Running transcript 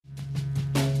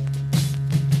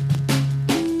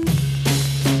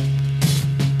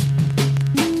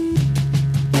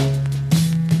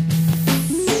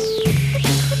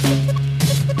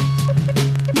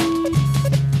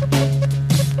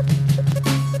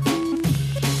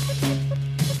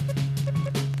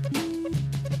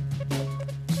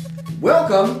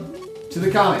Welcome to the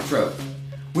Comic Trope.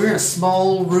 We're in a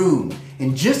small room,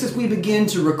 and just as we begin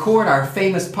to record our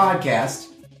famous podcast,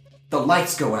 the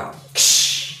lights go out.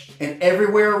 And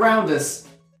everywhere around us,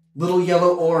 little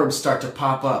yellow orbs start to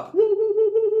pop up.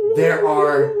 There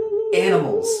are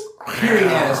animals peering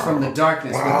at us from the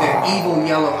darkness with their evil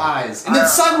yellow eyes. And then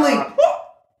suddenly,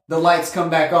 the lights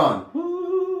come back on.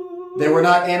 There were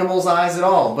not animals' eyes at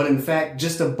all, but in fact,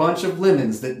 just a bunch of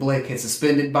lemons that Blake had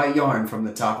suspended by yarn from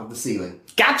the top of the ceiling.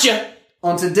 Gotcha!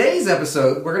 On today's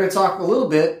episode, we're going to talk a little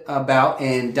bit about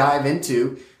and dive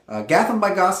into Gotham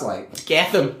by Gaslight.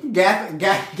 Gotham. Gotham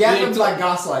by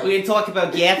Gaslight. We're going to talk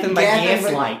about Gotham by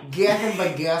Gaslight. Gotham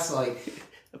by Gaslight.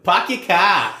 Park your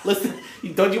car. Listen,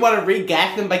 don't you want to read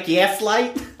Gotham by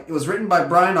Gaslight? It was written by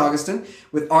Brian Augustin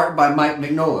with art by Mike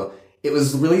Mignola. It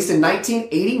was released in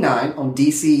 1989 on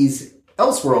DC's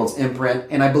Elseworlds imprint,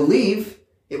 and I believe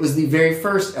it was the very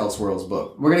first Elseworlds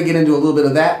book. We're going to get into a little bit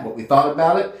of that, what we thought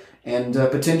about it, and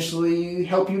potentially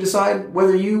help you decide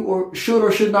whether you should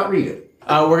or should not read it.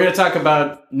 We're going to talk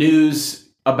about news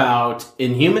about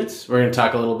Inhumans. We're going to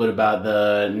talk a little bit about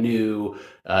the new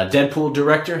Deadpool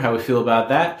director, how we feel about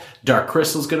that. Dark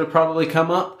Crystal's going to probably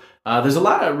come up. There's a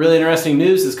lot of really interesting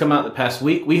news that's come out the past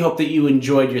week. We hope that you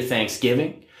enjoyed your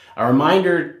Thanksgiving. A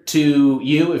reminder to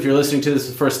you, if you're listening to this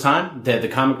for the first time, that the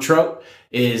Comic Trope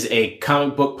is a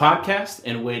comic book podcast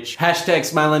in which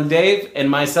 #Smiling Dave and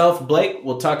myself, Blake,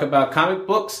 will talk about comic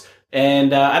books.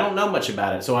 And I don't know much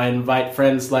about it, so I invite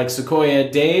friends like Sequoia,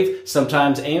 Dave,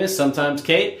 sometimes Amos, sometimes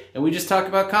Kate, and we just talk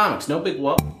about comics. No big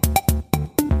whoop.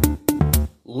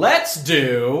 Let's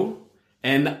do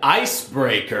an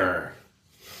icebreaker,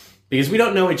 because we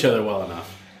don't know each other well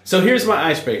enough. So here's my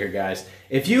icebreaker, guys.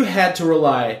 If you had to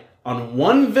rely on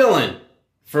one villain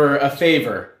for a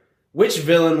favor, which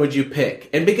villain would you pick?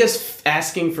 And because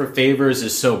asking for favors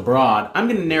is so broad, I'm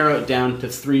going to narrow it down to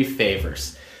 3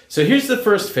 favors. So here's the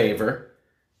first favor.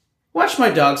 Watch my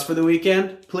dogs for the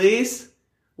weekend, please.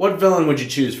 What villain would you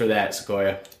choose for that,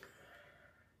 Sequoia?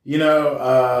 You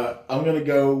know, I'm going to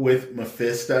go with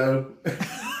Mephisto.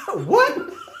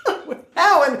 What?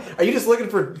 How? And are you just looking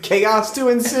for chaos to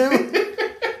ensue?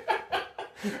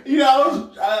 You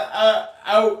know,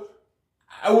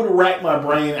 I would rack my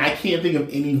brain. I can't think of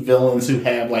any villains who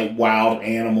have, like, wild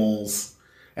animals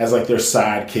as, like, their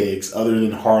sidekicks other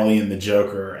than Harley and the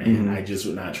Joker, and I just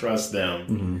would not trust them.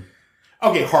 Mm-hmm.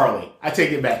 Okay, Harley. I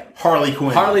take it back. Harley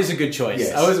Quinn. Harley's a good choice.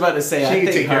 Yes. I was about to say, She I could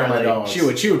think take care of my Harley,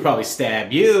 dogs. she would probably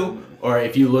stab you, or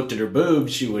if you looked at her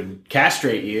boobs, she would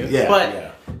castrate you. Yeah,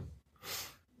 but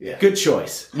yeah. Good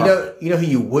choice. You know who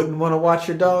you wouldn't want to watch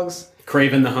your dogs?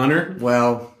 Craven the Hunter?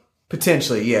 Well,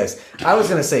 potentially, yes. I was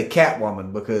going to say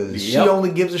Catwoman because she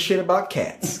only gives a shit about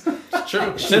cats. True.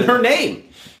 It's in her name.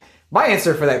 My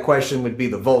answer for that question would be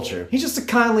the Vulture. He's just a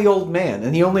kindly old man,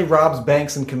 and he only robs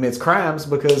banks and commits crimes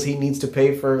because he needs to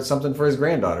pay for something for his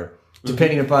granddaughter,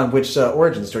 depending upon which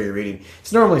origin story you're reading.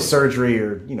 It's normally surgery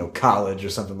or, college or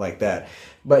something like that.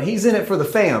 But he's in it for the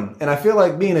fam, and I feel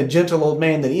like being a gentle old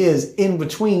man that he is, in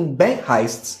between bank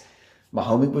heists, my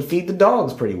homie would feed the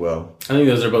dogs pretty well. I think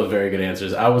those are both very good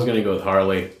answers. I was going to go with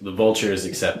Harley. The Vulture is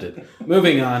accepted.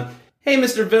 Moving on. Hey,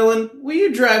 Mr. Villain, will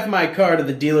you drive my car to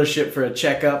the dealership for a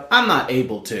checkup? I'm not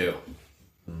able to.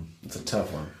 It's a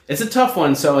tough one. It's a tough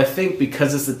one, so I think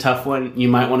because it's a tough one, you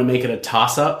might want to make it a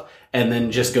toss-up and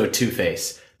then just go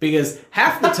Two-Face. Because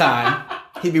half the time...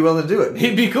 He'd be willing to do it.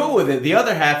 He'd be cool with it. The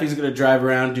other half, he's going to drive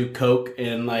around, do coke,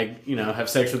 and, have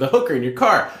sex with a hooker in your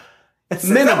car. Is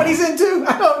that what he's into?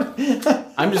 I don't...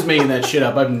 I'm just making that shit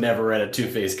up. I've never read a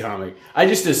Two-Face comic. I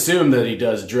just assume that he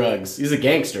does drugs. He's a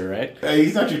gangster, right?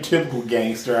 He's not your typical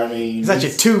gangster. I mean... He's not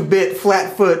your 2-bit,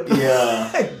 flat-foot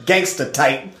gangster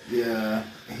type. Yeah.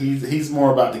 He's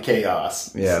more about the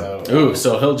chaos. Yeah.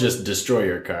 So he'll just destroy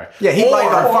your car. Yeah, he'd light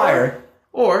it on fire.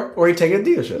 Or he'd take it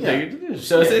to a dealership. Yeah.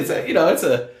 So it's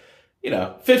a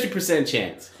 50%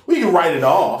 chance. Well, you can write it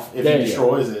off if he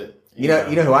destroys it. You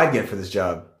know who I'd get for this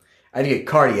job? I'd get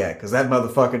Cardiac, because that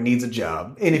motherfucker needs a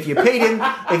job. And if you paid him,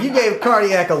 if you gave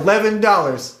Cardiac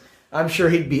 $11, I'm sure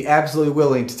he'd be absolutely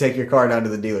willing to take your car down to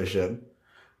the dealership.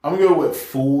 I'm going to go with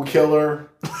Fool Killer.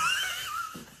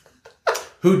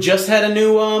 Who just had a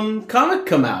new comic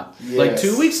come out, like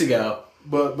 2 weeks ago.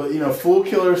 But Fool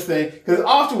Killer's thing, because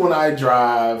often when I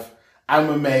drive, I'm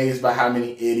amazed by how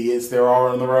many idiots there are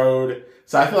on the road.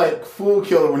 So I feel like Fool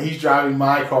Killer, when he's driving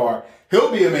my car,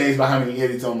 he'll be amazed by how many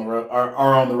idiots on the road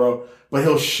are on the road, but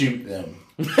he'll shoot them.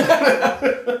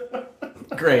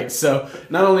 Great. So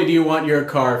not only do you want your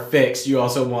car fixed, you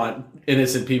also want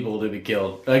innocent people to be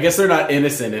killed. I guess they're not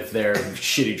innocent if they're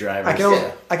shitty drivers.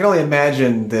 I can only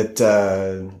imagine that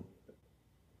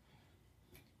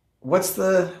What's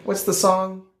the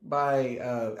song by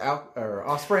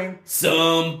Offspring?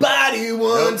 Somebody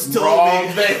once told Wrong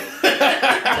me. thing.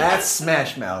 That's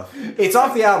Smash Mouth. It's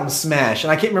off the album Smash, and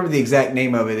I can't remember the exact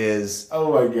name of it is.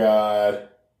 Oh my god.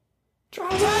 Oh,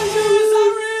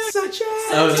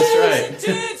 that's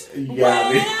right. You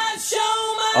got me.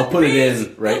 I'll put it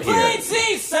in right here.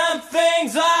 See some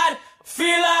things I'd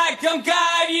feel like I'm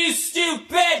God, you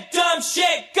stupid, dumb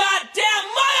shit, goddamn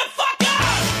motherfucker!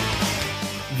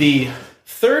 The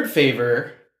third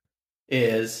favor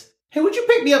is, hey, would you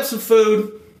pick me up some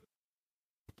food?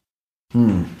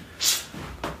 That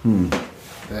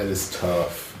is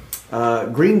tough.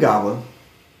 Green Goblin.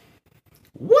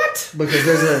 What? Because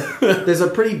there's a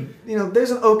pretty,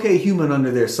 there's an okay human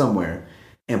under there somewhere.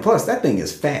 And plus, that thing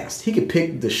is fast. He could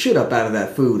pick the shit up out of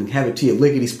that food and have it to you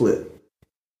lickety-split.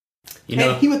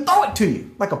 And he would throw it to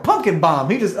you like a pumpkin bomb.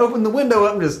 He just opened the window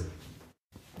up and just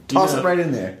toss it right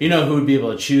in there. You know who would be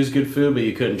able to choose good food but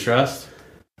you couldn't trust?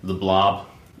 The Blob.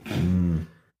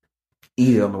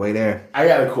 Eat it on the way there. I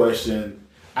got a question.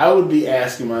 I would be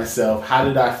asking myself, how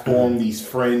did I form these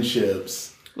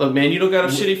friendships? Look, man, you don't got a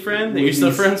shitty friend that you're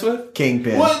still friends with?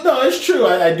 Kingpin. Well, no, it's true.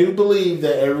 I do believe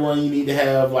that everyone you need to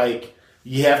have,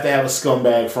 you have to have a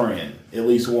scumbag friend. At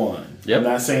least one. Yep. I'm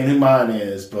not saying who mine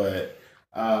is, but...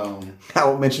 I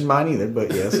won't mention mine either,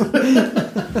 but yes.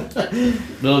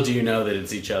 Little do you know that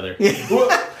it's each other.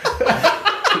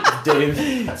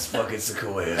 Dave. That's fucking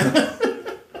Sequoia.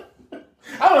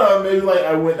 I don't know, maybe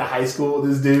I went to high school with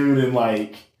this dude and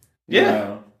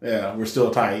Yeah, we're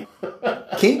still tight.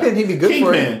 Kingpin, he'd be good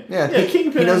for Kingpin. him. Yeah,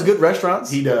 Kingpin. He knows good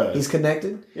restaurants. He does. He's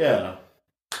connected. Yeah.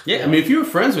 Yeah, I mean, if you were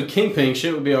friends with Kingpin,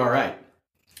 shit would be alright.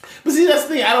 But see, that's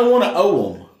the thing. I don't want to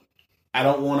owe him. I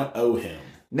don't want to owe him.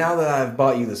 Now that I've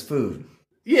bought you this food.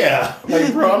 Yeah.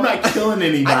 Bro, I'm not killing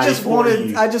anybody I just for wanted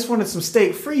you. some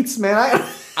steak frites, man.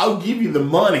 I'll give you the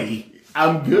money.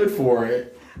 I'm good for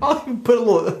it. I'll even put a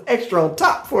little extra on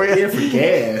top for you. Yeah, for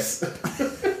gas.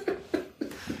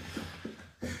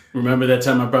 Remember that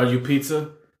time I brought you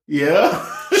pizza? Yeah.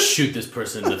 Shoot this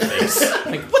person in the face.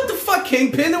 What the fuck,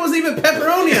 Kingpin? There wasn't even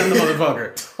pepperoni on the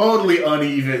motherfucker. Totally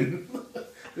uneven.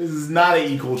 This is not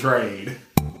an equal trade.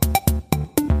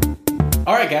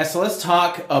 Alright, guys, so let's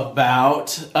talk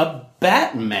about a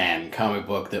Batman comic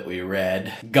book that we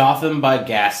read. Gotham by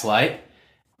Gaslight.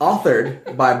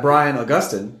 Authored by Brian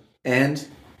Augustin and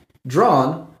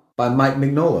drawn by Mike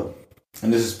Mignola.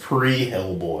 And this is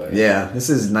pre-Hellboy. Yeah, this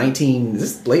is late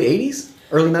 80s?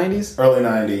 Early 90s? Early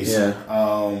 90s. Yeah.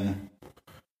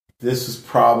 This was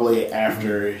probably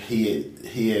after he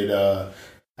had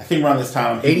I think around this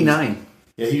time. 89.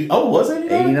 Was it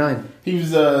 89? 89. He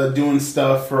was doing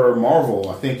stuff for Marvel.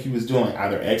 I think he was doing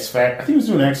either X-Factor. I think he was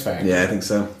doing X-Factor. Yeah, I think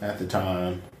so. At the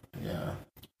time. Yeah.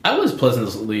 I was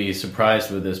pleasantly surprised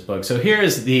with this book. So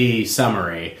here's the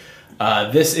summary.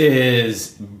 This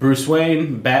is Bruce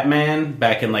Wayne, Batman,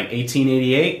 back in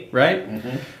 1888, right?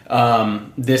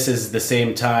 Mm-hmm. This is the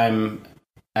same time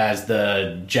as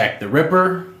the Jack the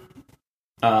Ripper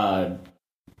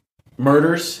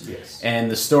murders. Yes.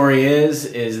 And the story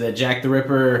is that Jack the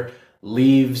Ripper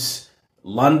leaves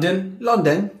London.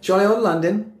 Jolly old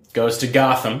London. Goes to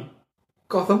Gotham.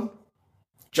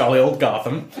 Jolly old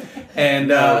Gotham. And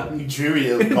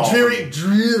Dreary old Gotham.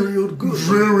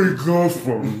 Dreary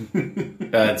Gotham.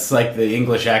 It's like the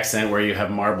English accent where you have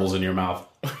marbles in your mouth,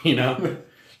 you know?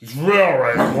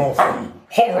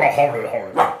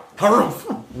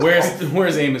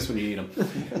 Where's Amos when you need him?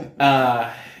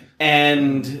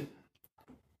 And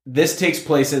this takes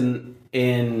place in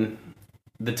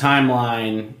the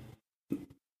timeline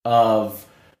of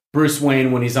Bruce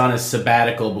Wayne when he's on his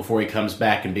sabbatical before he comes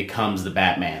back and becomes the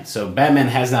Batman. So Batman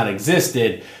has not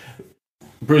existed.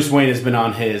 Bruce Wayne has been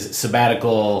on his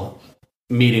sabbatical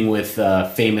meeting with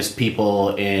famous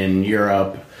people in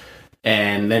Europe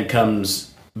and then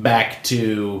comes back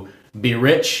to be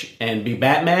rich and be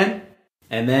Batman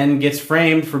and then gets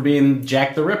framed for being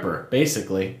Jack the Ripper,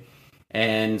 basically.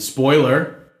 And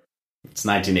spoiler, it's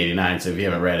 1989, so if you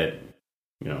haven't read it,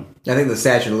 I think the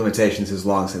statute of limitations has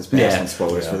long since passed on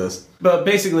spoilers for this. But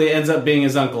basically it ends up being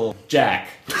his uncle, Jack.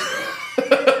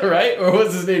 Right? Or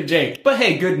what's his name? Jake. But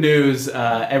hey, good news.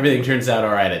 Everything turns out all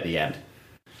right at the end.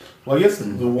 Well, I guess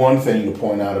the one thing to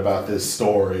point out about this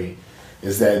story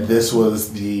is that this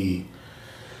was the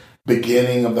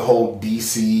beginning of the whole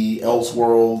DC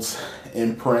Elseworlds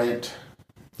imprint.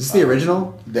 Is this the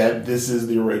original? This is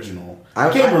the original.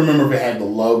 I can't remember if it had the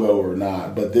logo or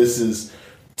not, but this is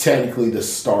technically the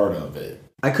start of it.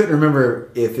 I couldn't remember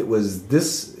if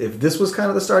this was kind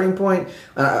of the starting point.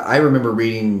 I remember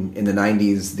reading in the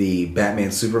 90s the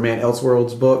Batman Superman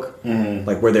Elseworlds book,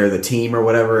 like where they're the team or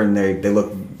whatever, and they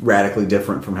look radically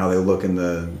different from how they look in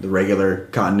the regular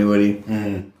continuity.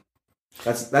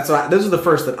 Those are the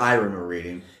first that I remember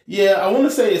reading. Yeah, I want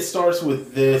to say it starts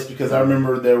with this because I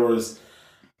remember there was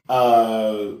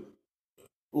what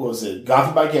was it?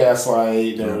 Gotham by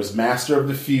Gaslight. There was Master of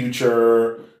the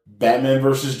Future, Batman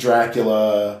versus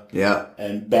Dracula,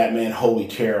 and Batman Holy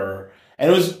Terror.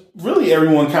 And it was really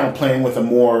everyone kind of playing with a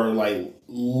more like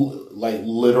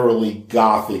literally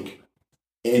gothic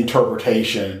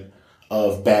interpretation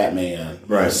of Batman,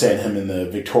 right? Set him in the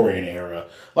Victorian era.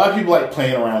 A lot of people like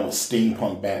playing around with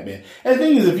steampunk Batman. And the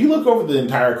thing is, if you look over the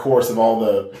entire course of all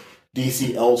the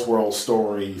DC Elseworld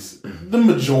stories, the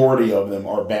majority of them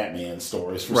are Batman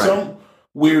stories. For some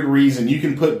weird reason, you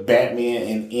can put Batman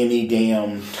in any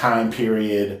damn time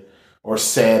period or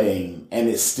setting, and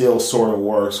it still sort of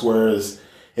works. Whereas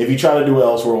if you try to do an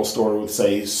Elseworld story with,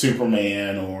 say,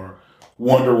 Superman or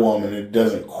Wonder Woman, it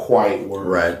doesn't quite work.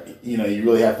 Right. You know, you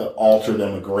really have to alter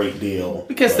them a great deal.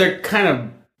 Because they're kind of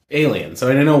aliens. I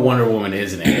mean, I know Wonder Woman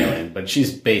is an alien, but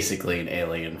she's basically an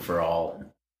alien for all,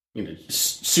 you know,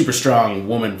 super strong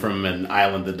woman from an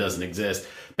island that doesn't exist.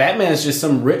 Batman is just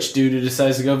some rich dude who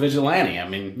decides to go vigilante. I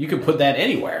mean, you could put that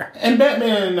anywhere. And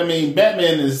Batman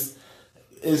is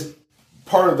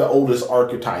part of the oldest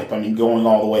archetype. I mean, going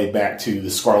all the way back to the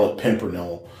Scarlet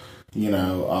Pimpernel, you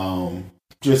know,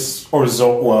 Zorro's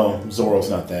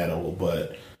not that old,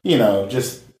 but, you know,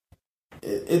 just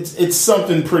it's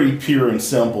something pretty pure and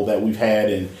simple that we've had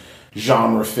in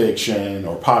genre fiction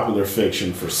or popular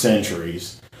fiction for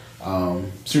centuries.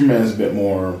 Superman is a bit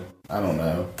more, I don't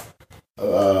know,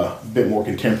 a bit more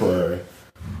contemporary.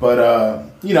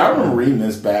 But, you know, I remember reading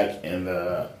this back in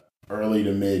the early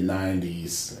to mid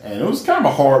 90s, and it was kind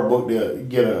of a hard book to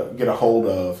get a hold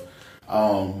of.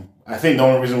 I think the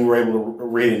only reason we were able to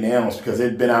read it now is because it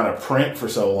had been out of print for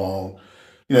so long.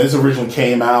 You know, this originally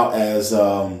came out as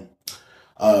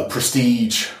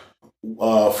prestige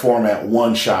format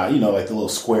one shot, you know, like the little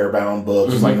square bound book.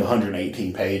 It was like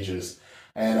 118 pages.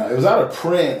 And it was out of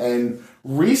print. And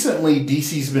recently,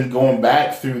 DC's been going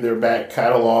back through their back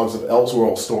catalogs of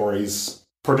Elseworld stories,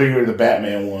 particularly the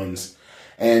Batman ones,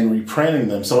 and reprinting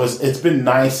them. So it's been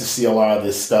nice to see a lot of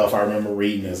this stuff I remember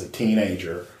reading as a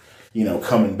teenager, you know,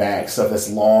 coming back, stuff that's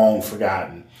long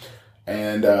forgotten.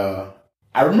 And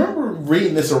I remember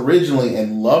reading this originally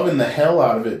and loving the hell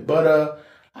out of it, but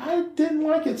I didn't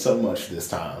like it so much this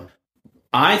time.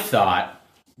 I thought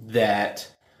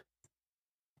that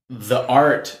the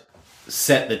art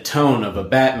set the tone of a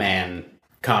Batman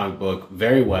comic book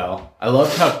very well. I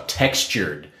loved how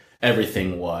textured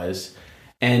everything was.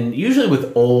 And usually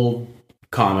with old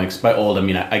comics, by old I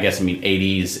mean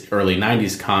 80s, early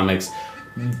 90s comics,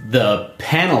 the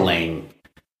paneling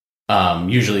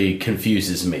usually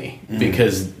confuses me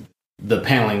because the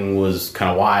paneling was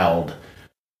kind of wild.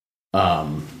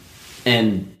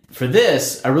 And for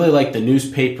this, I really like the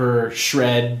newspaper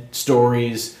shred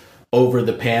stories over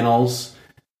the panels.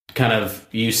 Kind of,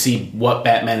 you see what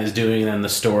Batman is doing and then the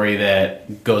story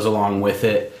that goes along with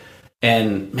it.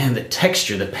 And man, the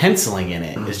texture, the penciling in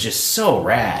it is just so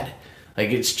rad.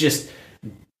 Like, it's just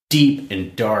deep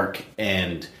and dark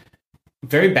and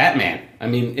very Batman. I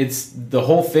mean, the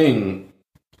whole thing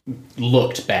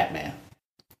looked Batman.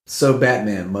 So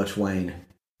Batman, much Wayne.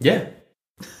 Yeah.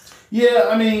 Yeah,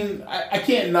 I mean, I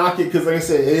can't knock it because, like I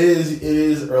said, it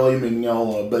is early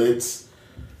Mignola, but it's,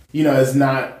 you know, it's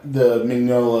not the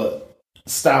Mignola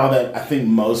style that I think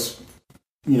most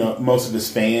of his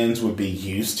fans would be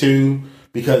used to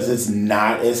because it's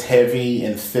not as heavy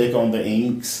and thick on the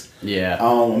inks. Yeah.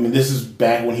 I mean, this is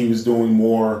back when he was doing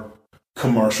more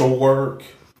commercial work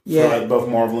for like both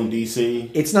Marvel and DC.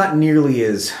 It's not nearly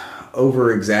as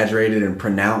over-exaggerated and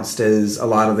pronounced as a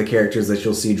lot of the characters that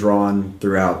you'll see drawn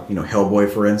throughout, you know, Hellboy,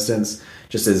 for instance,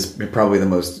 just as probably the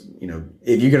most, you know,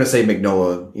 if you're going to say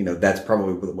Mignola, you know, that's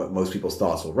probably what most people's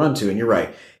thoughts will run to. And you're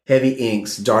right. Heavy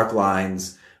inks, dark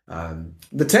lines.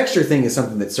 The texture thing is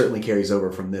something that certainly carries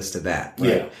over from this to that. Right?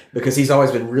 Yeah. Because he's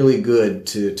always been really good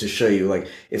to show you, like,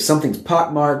 if something's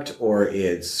pockmarked or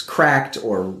it's cracked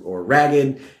or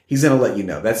ragged, he's going to let you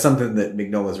know. That's something that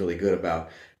Mignola's really good about.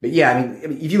 But yeah, I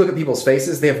mean, if you look at people's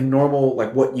faces, they have normal,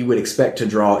 like what you would expect to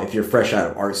draw if you're fresh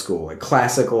out of art school, like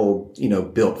classical, you know,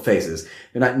 built faces.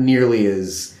 They're not nearly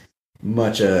as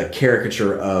much a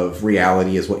caricature of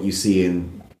reality as what you see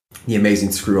in The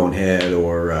Amazing Screw-On Head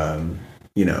or,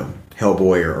 you know,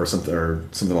 Hellboy or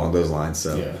something along those lines.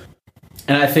 So, yeah.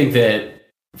 And I think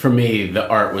that for me, the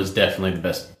art was definitely the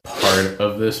best part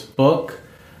of this book.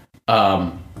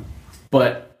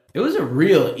 But it was a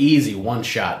real easy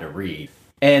one-shot to read.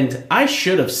 And I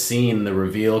should have seen the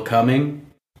reveal coming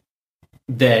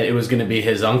that it was going to be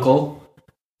his uncle.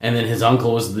 And then his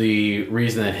uncle was the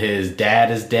reason that his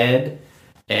dad is dead.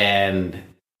 And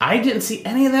I didn't see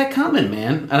any of that coming,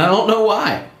 man. And I don't know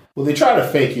why. Well, they try to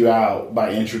fake you out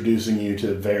by introducing you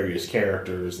to various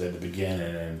characters at the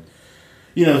beginning. And,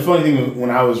 the funny thing when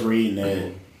I was reading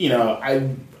it,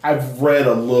 I've read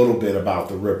a little bit about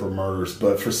the Ripper murders,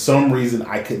 but for some reason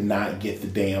I could not get the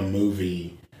damn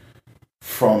movie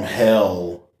From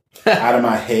Hell out of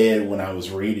my head when I was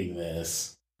reading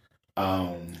this.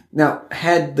 Now,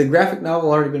 had the graphic novel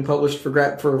already been published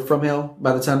for From Hell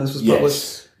by the time this was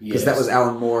published? Because that was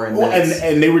Alan Moore, and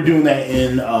and they were doing that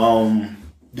in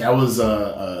they were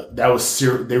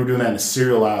doing that in a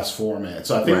serialized format.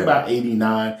 So I think about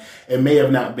 89, it may have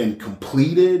not been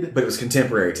completed, but it was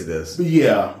contemporary to this.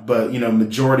 But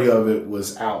majority of it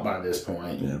was out by this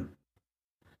point. Yeah.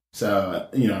 So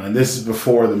and this is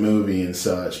before the movie and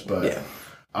such. But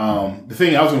the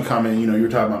thing I was going to comment, you were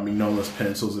talking about Mignola's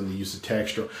pencils and the use of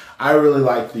texture. I really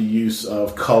like the use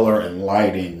of color and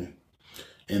lighting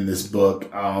in this book.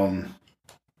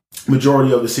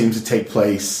 Majority of it seems to take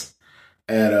place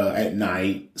at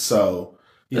night, so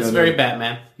that's very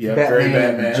Batman. Yeah, Batman, very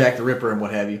Batman. Jack the Ripper, and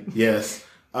what have you. Yes,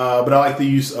 but I like the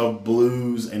use of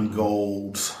blues and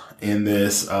golds in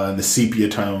this, the sepia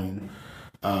tone.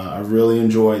 I really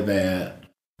enjoyed that.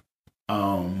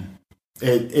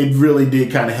 It really did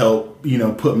kind of help,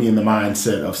 put me in the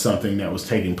mindset of something that was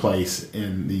taking place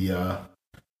in the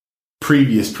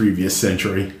previous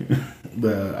century,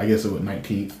 I guess it was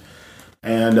 19th,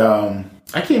 and I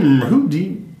can't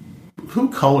remember who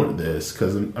colored this,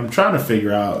 because I'm trying to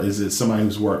figure out, is it somebody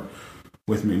who's worked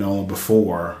with Mignola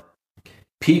before?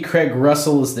 P. Craig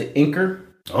Russell is the inker.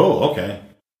 Oh, okay.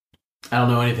 I don't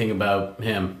know anything about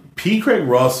him. P. Craig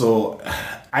Russell,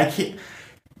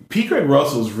 P. Craig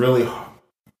Russell is really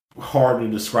hard to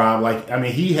describe.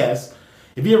 He has,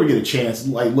 if you ever get a chance,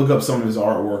 look up some of his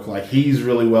artwork. He's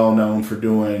really well known for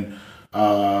doing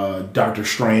Doctor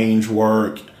Strange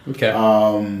work. Okay.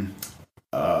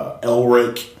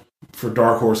 Elric for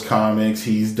Dark Horse Comics.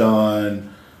 He's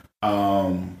done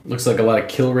looks like a lot of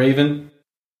Killraven.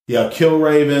 Yeah,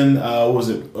 Killraven. What was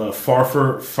it?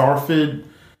 Farfid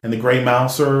and the Grey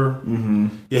Mouser. Mm-hmm.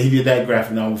 Yeah, he did that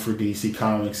graphic novel for DC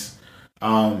Comics.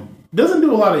 Doesn't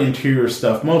do a lot of interior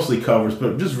stuff, mostly covers,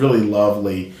 but just really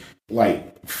lovely,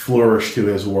 flourish to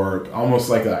his work. Almost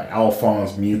like a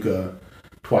Alphonse Mucha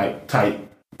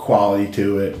type quality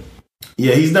to it.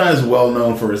 Yeah, he's not as well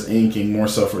known for his inking, more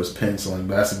so for his penciling,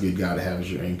 but that's a good guy to have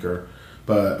as your inker.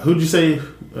 But who'd you say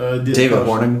did David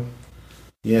Horning?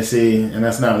 Yeah, see, and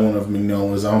that's not one of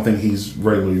Mignola's. I don't think he's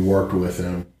regularly worked with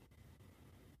him.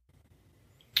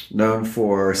 Known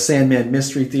for Sandman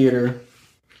Mystery Theater,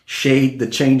 Shade the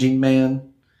Changing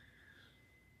Man,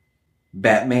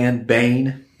 Batman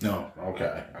Bane. Oh,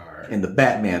 okay. All right. And the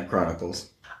Batman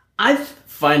Chronicles. I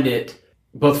find it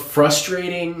both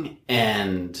frustrating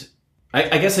and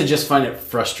I guess I just find it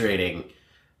frustrating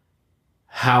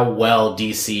how well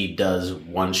DC does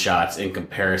one-shots in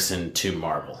comparison to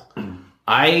Marvel.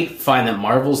 I find that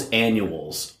Marvel's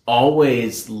annuals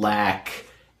always lack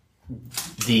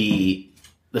the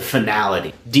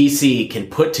finality. DC can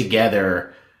put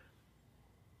together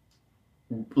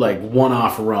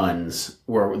one-off runs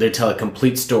where they tell a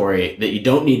complete story that you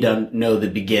don't need to know the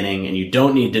beginning and you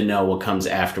don't need to know what comes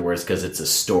afterwards because it's a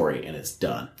story and it's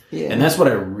done. Yeah. And that's what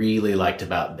I really liked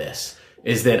about this,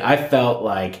 is that I felt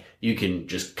like you can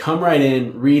just come right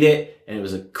in, read it, and it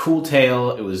was a cool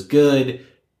tale. It was good,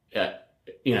 good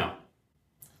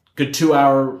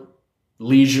 2-hour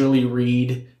leisurely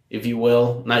read, if you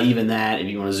will. Not even that, if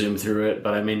you want to zoom through it.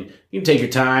 But you can take your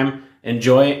time,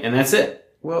 enjoy it, and that's it.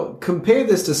 Well, compare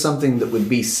this to something that would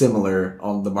be similar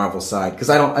on the Marvel side,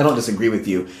 because I don't disagree with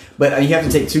you, but you have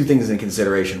to take two things into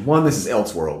consideration. One, this is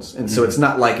Elseworlds, and so it's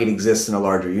not like it exists in a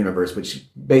larger universe, which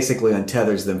basically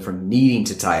untethers them from needing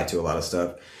to tie it to a lot of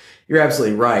stuff. You're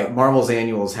absolutely right. Marvel's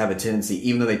annuals have a tendency,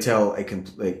 even though they tell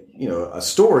a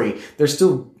story, they're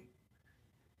still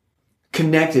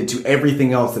connected to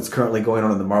everything else that's currently going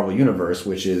on in the Marvel universe,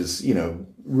 which is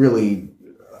really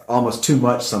almost too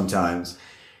much sometimes.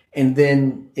 And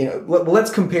then,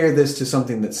 let's compare this to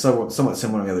something that's somewhat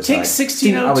similar on the other side. Take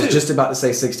 1602. I was just about to say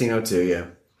 1602, yeah.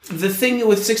 The thing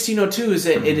with 1602 is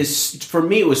that it is, for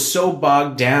me, it was so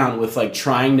bogged down with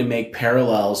trying to make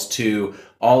parallels to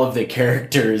all of the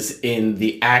characters in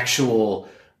the actual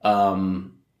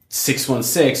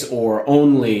 616 or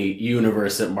only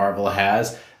universe that Marvel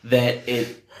has, that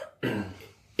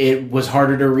it was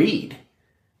harder to read.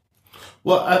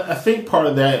 Well, I think part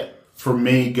of that for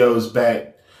me, goes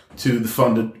back to the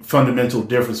fundamental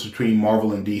difference between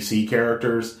Marvel and DC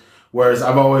characters. Whereas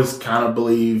I've always kind of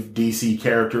believed DC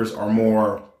characters are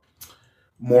more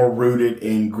rooted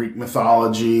in Greek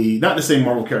mythology. Not to say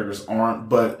Marvel characters aren't,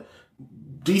 but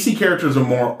DC characters are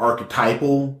more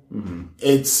archetypal. Mm-hmm.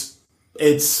 It's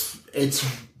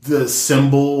the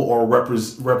symbol or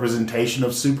representation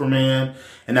of Superman,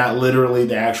 and not literally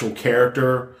the actual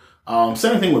character.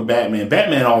 Same thing with Batman.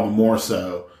 Batman all the more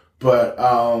so. But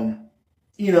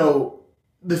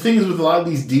the thing is with a lot of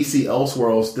these DC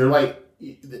Elseworlds,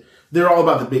 they're all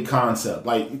about the big concept.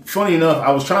 Like, funny enough,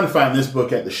 I was trying to find this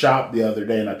book at the shop the other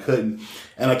day and I couldn't.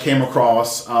 And I came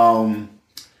across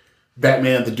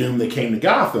Batman: The Doom That Came to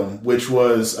Gotham, which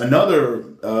was another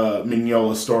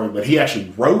Mignola story, but he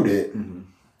actually wrote it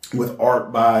with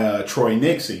art by Troy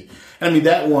Nixie. And I mean,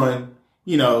 that one,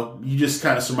 you just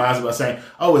kind of surmise it by saying,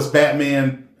 oh, it's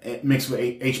Batman mixed with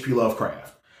H.P.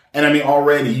 Lovecraft. And I mean,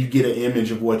 already you get an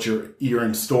image of what you're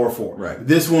in store for. Right.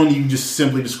 This one, you just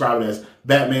simply describe it as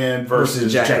Batman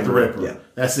versus Jack the Ripper. Yeah.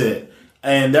 That's it.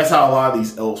 And that's how a lot of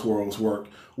these Elseworlds work.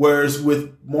 Whereas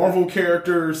with Marvel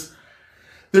characters,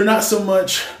 they're not so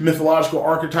much mythological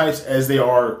archetypes as they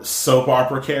are soap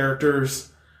opera characters.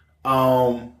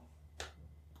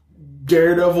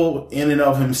 Daredevil, in and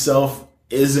of himself,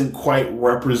 isn't quite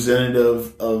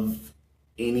representative of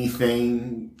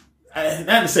anything.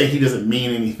 Not to say he doesn't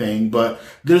mean anything, but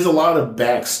there's a lot of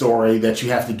backstory that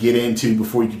you have to get into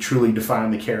before you can truly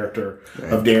define the character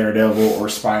of Daredevil or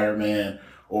Spider-Man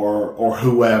or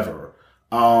whoever.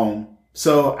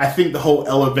 So I think the whole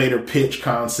elevator pitch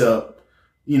concept,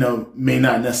 may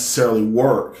not necessarily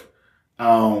work,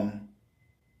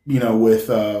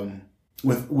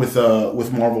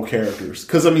 with Marvel characters.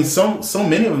 Cause I mean, so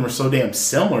many of them are so damn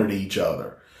similar to each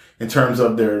other in terms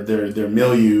of their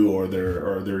milieu or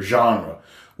their genre.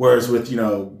 Whereas with,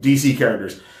 DC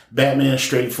characters, Batman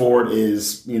straightforward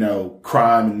is,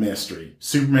 crime and mystery.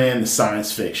 Superman is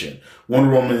science fiction.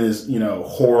 Wonder Woman is,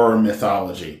 horror and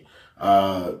mythology.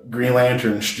 Green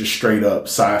Lantern's just straight up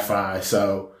sci-fi.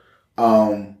 So,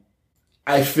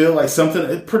 I feel like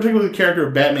particularly the character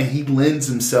of Batman, he lends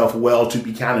himself well to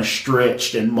be kind of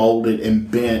stretched and molded and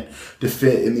bent to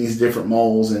fit in these different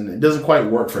molds, and it doesn't quite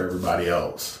work for everybody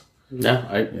else. No,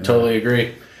 I totally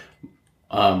agree.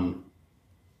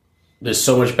 There's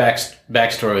so much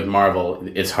backstory with Marvel,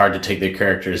 it's hard to take their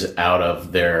characters out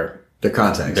of their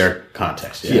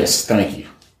context. Yeah. Yes, thank you.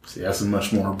 See, that's a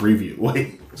much more abbreviated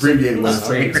way of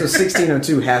saying it. So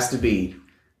 1602 has to be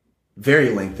very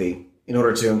lengthy in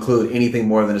order to include anything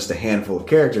more than just a handful of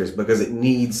characters, because it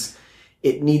needs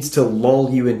to lull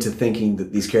you into thinking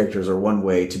that these characters are one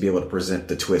way to be able to present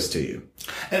the twist to you.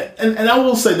 And I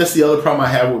will say that's the other problem I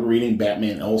have with reading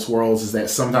Batman Elseworlds, is that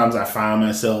sometimes I find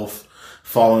myself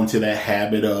fall into that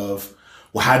habit of,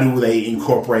 well, how do they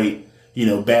incorporate,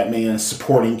 Batman's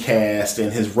supporting cast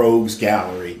and his rogues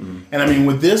gallery? Mm. And I mean,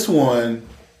 with this one,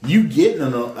 you get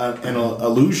an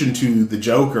allusion to the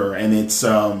Joker, and it's,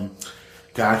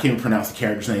 God, I can't even pronounce the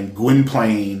character's name,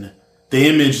 Gwynplaine. The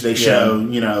image they show,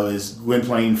 is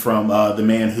Gwynplaine from The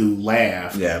Man Who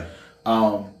Laughed. Yeah.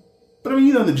 But I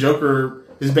mean, the Joker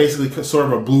is basically sort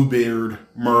of a Bluebeard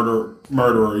murderer,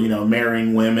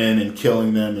 marrying women and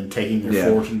killing them and taking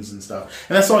their fortunes and stuff.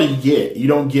 And that's all you get. You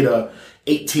don't get a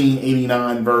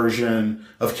 1889 version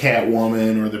of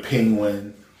Catwoman or the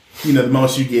Penguin. The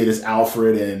most you get is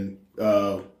Alfred and,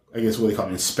 I guess what they call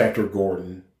him, Inspector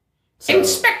Gordon. So,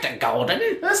 Inspector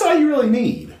Gordon! That's all you really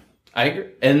need. I agree.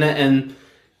 And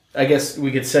I guess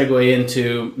we could segue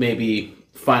into maybe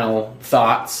final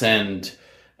thoughts and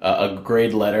a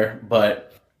grade letter,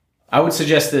 but I would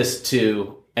suggest this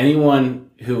to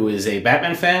anyone who is a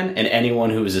Batman fan and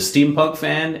anyone who is a steampunk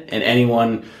fan and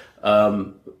anyone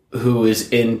who is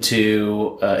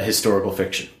into historical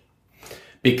fiction,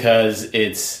 because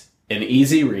it's an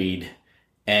easy read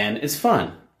and it's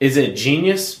fun. Is it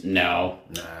genius? No.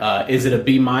 Is it a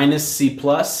B-, C+?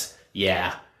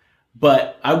 Yeah.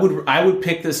 But I would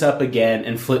pick this up again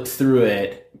and flip through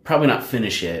it. Probably not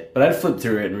finish it, but I'd flip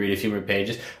through it and read a few more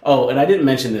pages. Oh, and I didn't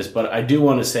mention this, but I do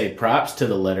want to say props to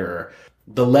the letterer.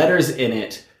 The letters in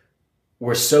it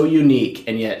were so unique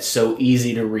and yet so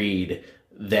easy to read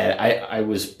that I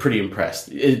was pretty impressed.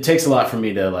 It takes a lot for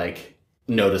me to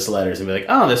notice letters and be like,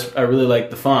 oh, I really like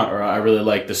the font, or I really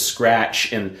like the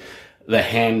scratch and the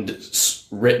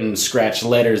hand-written scratch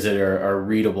letters that are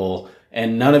readable.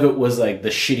 And none of it was like the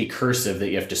shitty cursive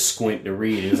that you have to squint to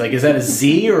read. It was like, is that a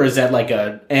Z or is that like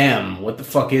a M? What the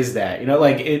fuck is that? I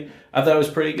thought it was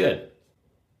pretty good.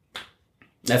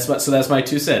 That's my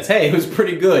 2 cents. Hey, it was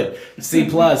pretty good. C+,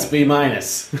 B-.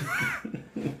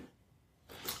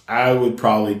 I would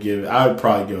probably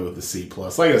go with the C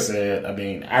plus. Like I said, I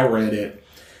mean, I read it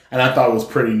and I thought it was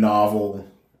pretty novel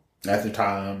at the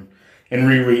time, and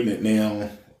rereading it now,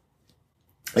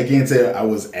 I can't say I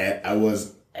was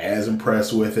as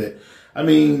impressed with it. I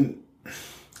mean,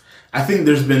 I think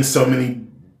there's been so many,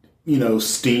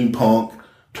 steampunk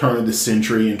turn of the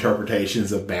century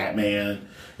interpretations of Batman.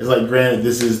 It's like, granted,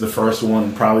 this is the first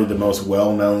one, probably the most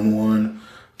well-known one,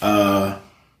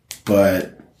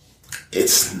 but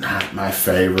it's not my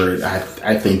favorite.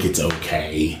 I think it's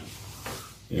okay,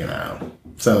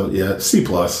 So yeah, C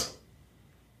plus.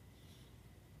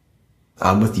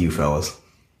 I'm with you, fellas.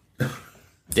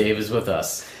 Dave is with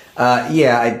us.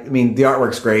 I mean, the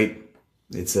artwork's great.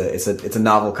 It's a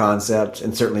novel concept,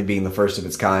 and certainly being the first of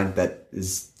its kind, that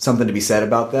is something to be said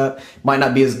about that. Might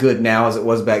not be as good now as it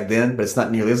was back then, but it's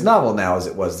not nearly as novel now as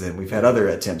it was then. We've had other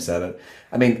attempts at it.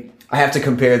 I mean, I have to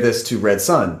compare this to Red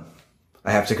Sun.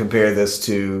 I have to compare this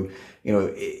to,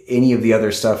 any of the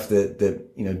other stuff that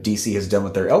DC has done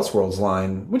with their Elseworlds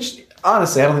line, which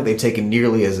honestly, I don't think they've taken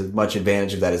nearly as much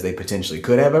advantage of that as they potentially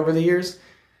could have over the years.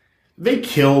 They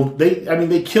killed it,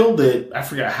 I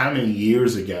forgot how many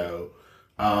years ago.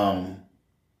 And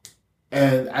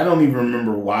I don't even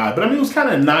remember why, but I mean, it was kind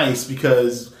of nice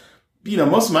because,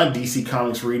 most of my DC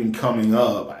Comics reading coming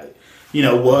up,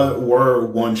 what were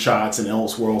one shots and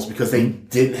Elseworlds because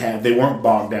they weren't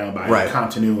bogged down by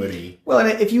continuity. Well,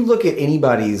 and if you look at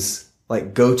anybody's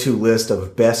go-to list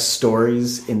of best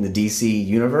stories in the DC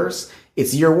universe,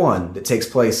 it's Year One that takes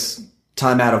place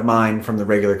time out of mind from the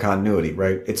regular continuity,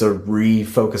 right? It's a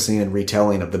refocusing and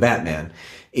retelling of the Batman.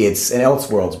 It's an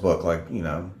Elseworlds book,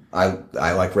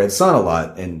 I like Red Sun a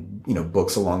lot, and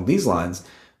books along these lines,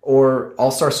 or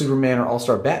All-Star Superman or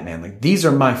All-Star Batman. These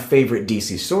are my favorite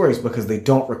DC stories because they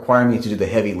don't require me to do the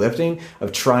heavy lifting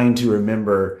of trying to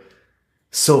remember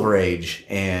Silver Age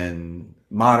and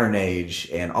Modern Age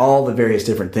and all the various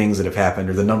different things that have happened,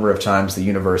 or the number of times the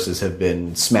universes have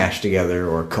been smashed together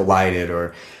or collided,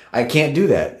 or I can't do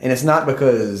that. And it's not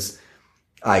because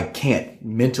I can't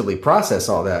mentally process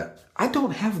all that. I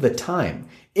don't have the time.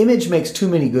 Image makes too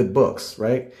many good books,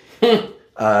 right?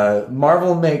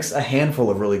 Marvel makes a handful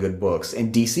of really good books,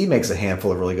 and DC makes a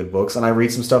handful of really good books, and I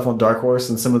read some stuff on Dark Horse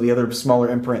and some of the other smaller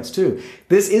imprints too.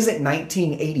 This isn't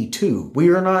 1982. We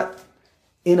are not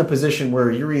in a position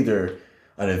where you're either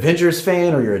an Avengers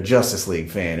fan or you're a Justice League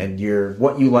fan, and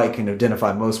what you like and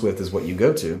identify most with is what you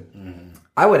go to. Mm-hmm.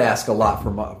 I would ask a lot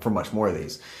for much more of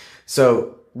these.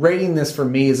 So rating this for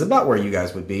me is about where you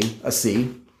guys would be, a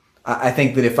C. I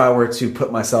think that if I were to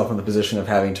put myself in the position of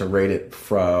having to rate it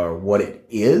for what it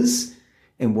is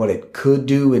and what it could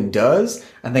do and does,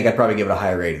 I think I'd probably give it a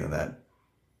higher rating than that.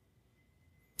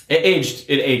 It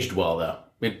aged well, though.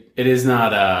 It is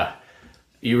not,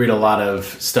 you read a lot of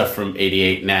stuff from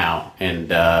 88 now,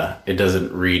 and it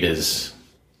doesn't read as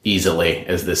easily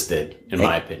as this did, in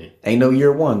my opinion. Ain't no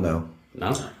Year One, though.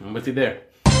 No, I'm with you there.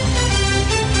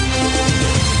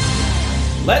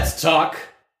 Let's talk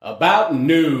about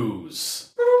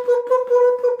news.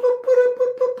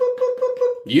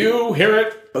 You hear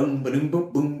it. Boom, ba-doom,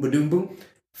 boom, boom, ba-doom, boom.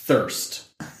 Thirst.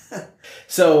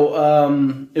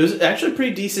 So, it was actually a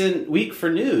pretty decent week for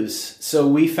news. So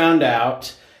we found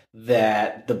out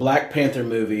that the Black Panther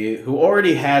movie, who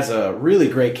already has a really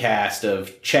great cast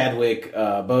of Chadwick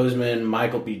Boseman,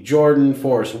 Michael B. Jordan,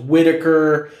 Forrest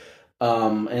Whitaker,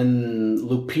 and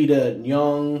Lupita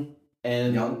Nyong'o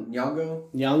and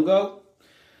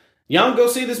Nyong'o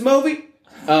see this movie?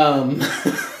 But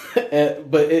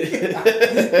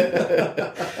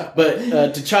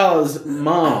T'Challa's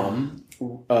mom,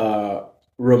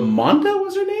 Ramonda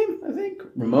was her name, I think?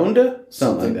 Ramonda?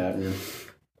 Something like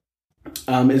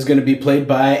that. Is going to be played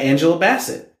by Angela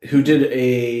Bassett, who did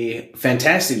a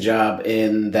fantastic job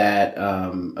in that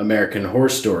American Horror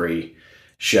Story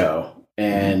show.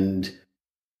 And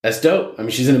that's dope. I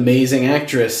mean, she's an amazing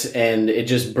actress, and it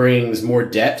just brings more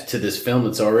depth to this film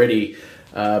that's already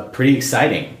pretty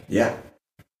exciting. Yeah.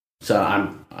 So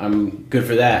I'm good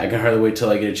for that. I can hardly wait till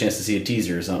I get a chance to see a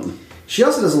teaser or something. She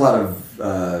also does a lot of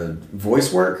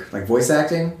voice work, like voice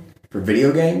acting for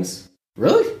video games.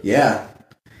 Really? Yeah.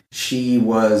 She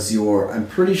was I'm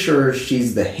pretty sure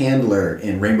she's the handler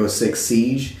in Rainbow Six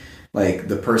Siege. Like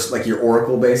the person, like your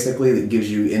oracle, basically, that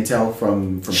gives you intel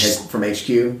from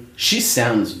HQ. She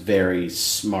sounds very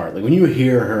smart. Like when you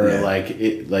hear her,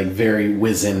 like very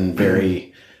wizened,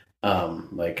 very,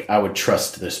 like I would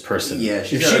trust this person. Yeah, if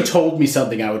she told me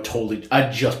something,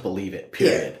 I'd just believe it.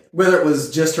 Period. Yeah. Whether it was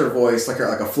just her voice, like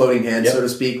a floating head, so to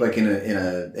speak, like in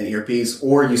an earpiece,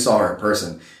 or you saw her in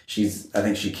person, I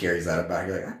think she carries that about.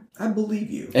 You're like, I believe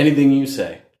you. Anything you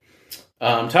say.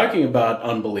 Talking about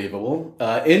unbelievable,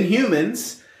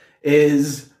 Inhumans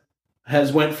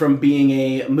has went from being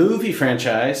a movie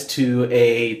franchise to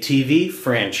a TV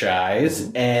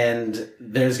franchise, and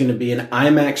there's going to be an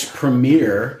IMAX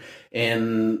premiere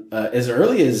in as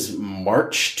early as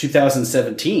March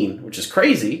 2017, which is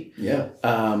crazy. Yeah.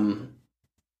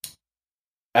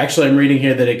 Actually, I'm reading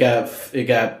here that it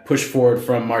got pushed forward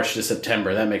from March to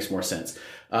September. That makes more sense.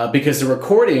 Because they're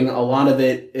recording a lot of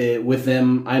it with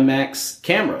them IMAX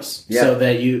cameras, so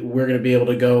that we're going to be able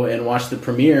to go and watch the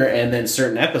premiere and then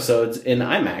certain episodes in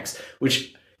IMAX,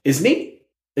 which is neat.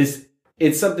 It's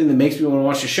something that makes me want to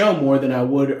watch the show more than I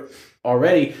would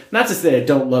already. Not to say I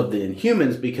don't love the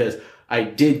Inhumans, because I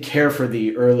did care for the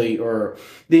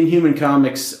Inhuman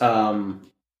comics.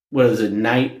 What is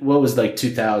it? What was like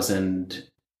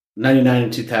 2099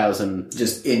 and 2000?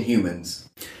 Just Inhumans.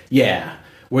 Yeah.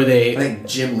 I think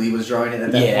Jim Lee was drawing it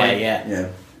at that point. Yeah.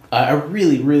 I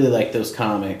really, really like those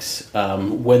comics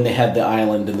when they had the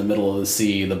island in the middle of the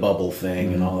sea, the bubble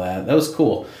thing, and all that. That was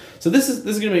cool. So this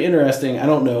is going to be interesting. I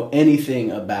don't know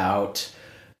anything about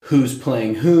who's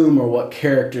playing whom or what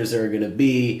characters there are going to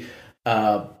be,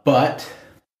 but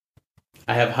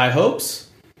I have high hopes.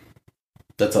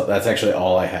 That's actually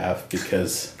all I have,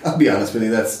 because I'll be honest with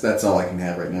you, that's all I can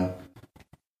have right now.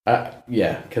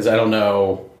 Because I don't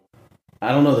know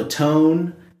the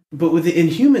tone, but with the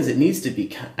Inhumans, it needs to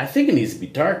be. I think it needs to be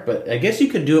dark, but I guess you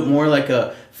could do it more like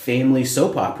a family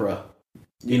soap opera.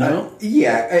 You know?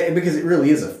 Because it really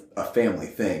is a family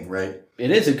thing, right? It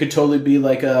is. It could totally be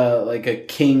like a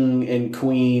king and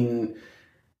queen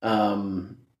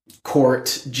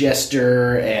court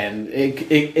jester, and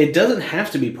it doesn't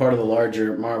have to be part of the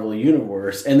larger Marvel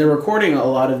universe. And they're recording a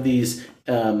lot of these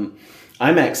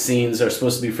IMAX scenes are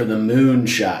supposed to be for the moon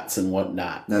shots and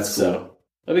whatnot. That's cool. So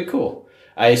that'd be cool.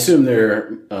 I assume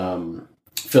they're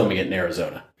filming it in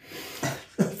Arizona.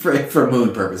 for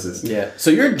moon purposes. Yeah. So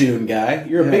you're a Dune guy.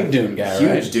 You're a big Dune guy, Huge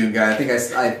right? Dune guy.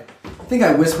 I think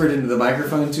I whispered into the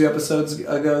microphone 2 episodes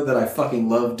ago that I fucking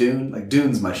love Dune. Like,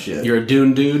 Dune's my shit. You're a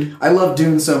Dune dude? I love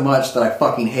Dune so much that I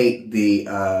fucking hate the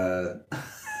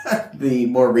the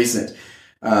more recent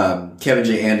Kevin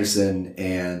J. Anderson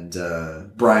and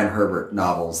Brian Herbert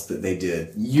novels that they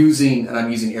did using, and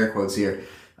I'm using air quotes here,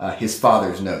 his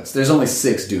father's notes. There's only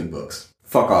 6 Dune books.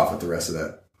 Fuck off with the rest of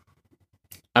that.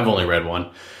 I've only read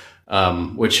one,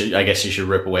 which I guess you should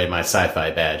rip away my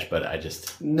sci-fi badge, but I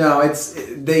just... No,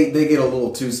 they get a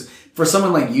little too... For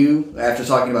someone like you, after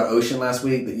talking about Ocean last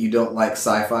week, that you don't like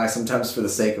sci-fi, sometimes for the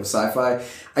sake of sci-fi,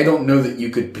 I don't know that you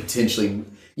could potentially...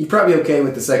 You'd probably be okay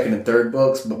with the 2nd and 3rd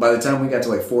books, but by the time we got to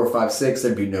like 4, 5, 6,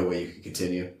 there'd be no way you could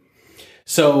continue.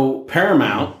 So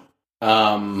Paramount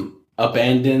abandoned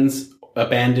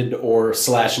or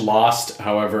 /lost,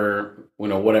 however,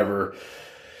 whatever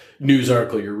news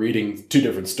article you're reading, 2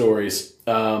 different stories.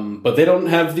 But they don't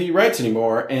have the rights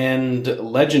anymore, and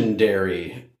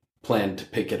Legendary planned to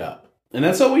pick it up. And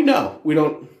that's all we know. We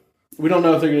don't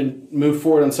know if they're going to move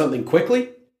forward on something quickly.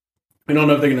 We don't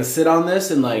know if they're going to sit on this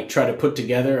and like try to put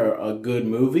together a good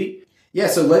movie. Yeah,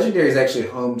 so Legendary is actually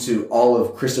home to all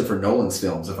of Christopher Nolan's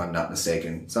films, if I'm not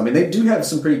mistaken. So, I mean, they do have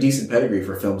some pretty decent pedigree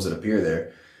for films that appear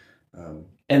there.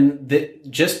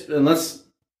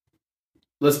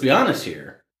 Let's be honest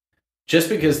here. Just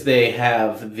because they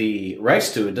have the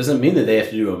rights to it doesn't mean that they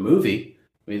have to do a movie.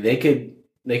 I mean, they could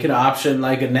option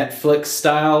like a Netflix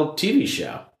style TV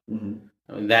show. Mm-hmm.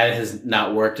 I mean, that has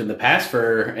not worked in the past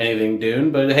for anything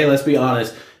Dune, but hey, let's be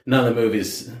honest, none of the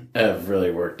movies have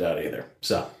really worked out either.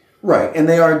 So right, and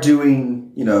they are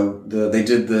doing, they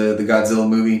did the Godzilla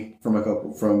movie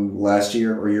from last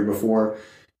year or year before,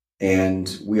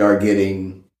 and we are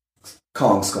getting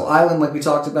Kong Skull Island, like we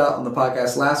talked about on the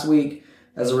podcast last week,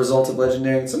 as a result of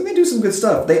Legendary. So, I mean, they do some good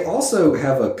stuff. They also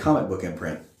have a comic book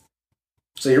imprint.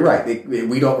 So you're right.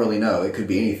 We don't really know. It could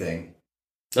be anything.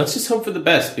 Let's just hope for the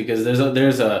best, because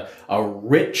there's a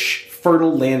rich,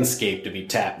 fertile landscape to be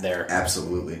tapped there.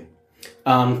 Absolutely.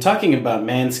 Talking about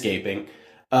manscaping,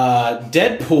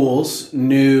 Deadpool's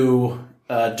new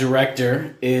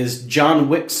director is John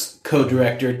Wick's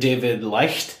co-director, David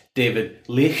Licht,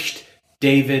 Leitch.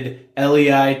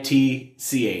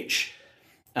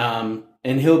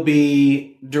 And he'll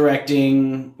be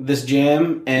directing this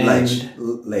jam and...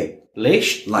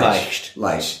 Licht.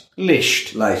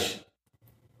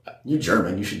 You're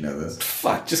German. You should know this.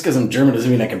 Fuck, just because I'm German doesn't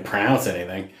mean I can pronounce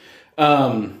anything.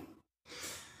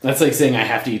 That's like saying I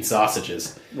have to eat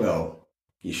sausages. Well,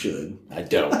 you should. I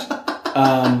don't.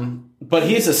 But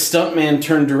he's a stuntman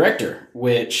turned director,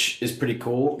 which is pretty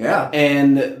cool. Yeah.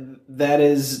 And that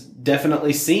is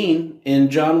definitely seen in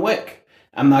John Wick.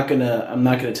 I'm not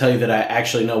gonna tell you that I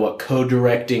actually know what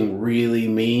co-directing really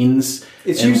means.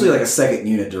 It's usually like a second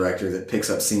unit director that picks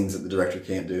up scenes that the director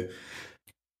can't do.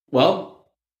 Well,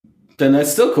 then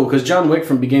that's still cool because John Wick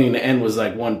from beginning to end was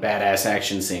like one badass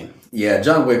action scene. Yeah,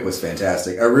 John Wick was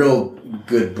fantastic. A real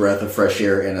good breath of fresh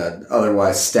air in an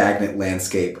otherwise stagnant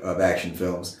landscape of action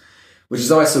films, which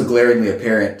is always so glaringly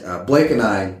apparent. Blake and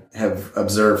I have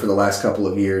observed for the last couple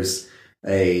of years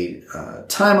a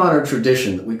time-honored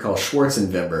tradition that we call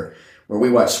Schwarzenvember, where we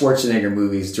watch Schwarzenegger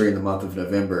movies during the month of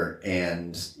November.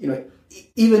 And,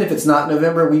 even if it's not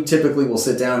November, we typically will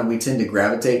sit down and we tend to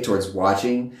gravitate towards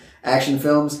watching action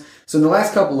films. So in the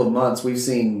last couple of months, we've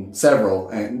seen several,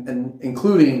 and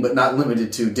including but not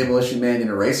limited to Demolition Man and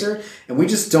Eraser, and we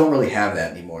just don't really have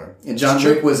that anymore. And John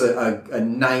Wick was a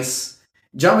nice...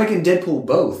 John Wick and Deadpool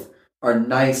both are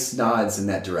nice nods in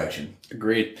that direction.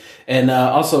 Agreed. And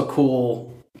also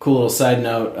cool little side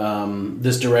note,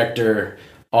 this director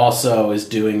also is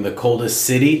doing The Coldest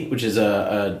City, which is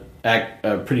a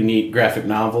pretty neat graphic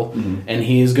novel, and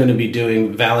he is going to be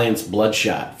doing Valiant's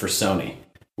Bloodshot for Sony,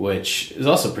 which is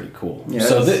also pretty cool. Yeah,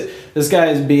 so this guy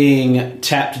is being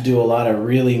tapped to do a lot of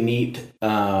really neat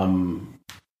comic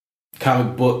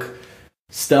book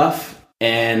stuff,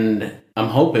 and I'm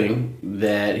hoping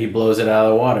that he blows it out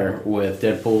of the water with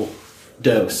Deadpool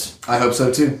Dose. I hope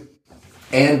so too.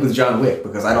 And with John Wick,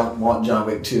 because I don't want John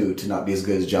Wick 2 to not be as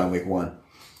good as John Wick 1.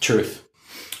 Truth.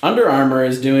 Under Armour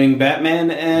is doing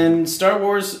Batman and Star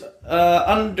Wars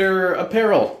under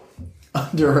apparel.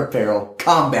 Under apparel.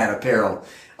 Combat apparel.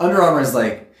 Under Armour is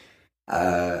like,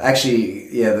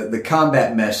 the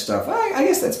combat mesh stuff. I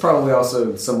guess that's probably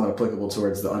also somewhat applicable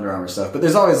towards the Under Armour stuff. But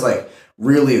there's always like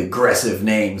really aggressive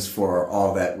names for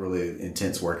all that really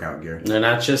intense workout gear. They're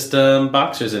not just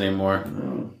boxers anymore.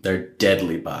 No. They're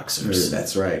deadly boxers.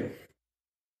 That's right.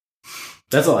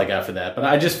 That's all I got for that. But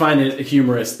I just find it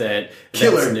humorous that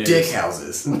killer dick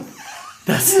houses.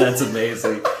 That's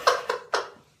amazing.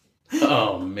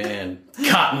 Oh man,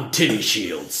 cotton titty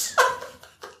shields.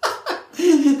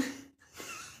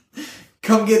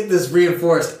 Come get this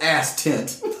reinforced ass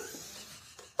tent.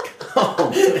 Oh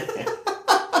man.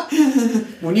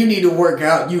 When you need to work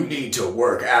out, you need to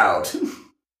work out.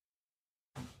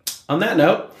 On that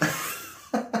note.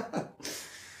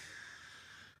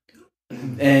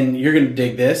 And you're going to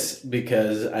dig this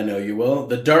because I know you will.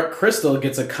 The Dark Crystal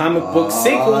gets a comic book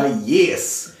sequel.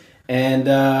 Yes. And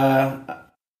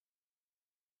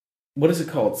what is it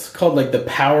called? It's called like The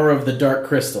Power of the Dark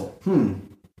Crystal.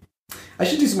 I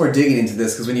should do some more digging into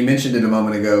this because when you mentioned it a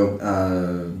moment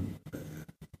ago,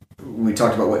 we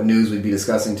talked about what news we'd be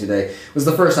discussing today. It was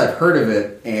the first I've heard of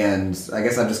it, and I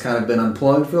guess I've just kind of been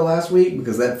unplugged for the last week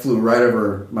because that flew right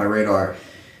over my radar,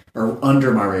 or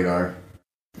under my radar,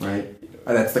 right?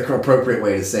 That's the appropriate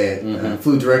way to say it.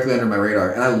 Flew directly under my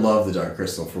radar, and I love the Dark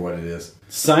Crystal for what it is.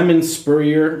 Simon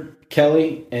Spurrier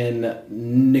Kelly and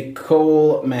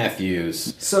Nicole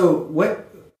Matthews. So what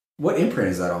imprint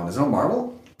is that on? Is it on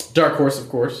Marvel? Dark Horse, of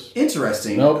course.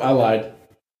 Interesting. Nope, I lied.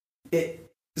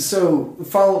 So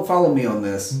follow me on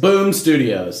this. Boom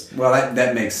Studios. Well,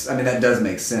 that does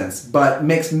make sense, but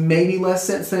makes maybe less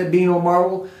sense than it being on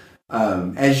Marvel.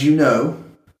 As you know.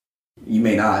 You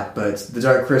may not, but The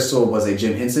Dark Crystal was a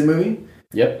Jim Henson movie.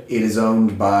 Yep. It is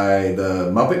owned by the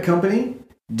Muppet Company.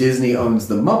 Disney owns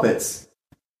the Muppets,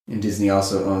 and Disney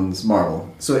also owns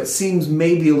Marvel. So it seems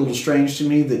maybe a little strange to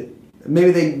me that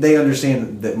maybe they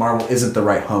understand that Marvel isn't the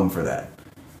right home for that.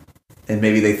 And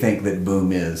maybe they think that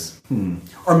Boom is.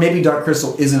 Or maybe Dark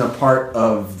Crystal isn't a part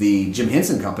of the Jim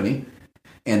Henson Company,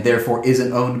 and therefore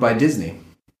isn't owned by Disney.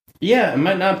 Yeah, it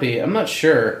might not be. I'm not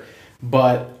sure.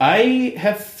 But I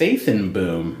have faith in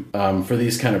Boom for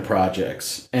these kind of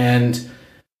projects. And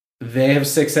they have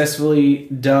successfully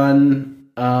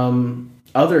done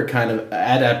other kind of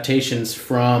adaptations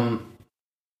from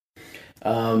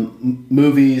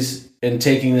movies and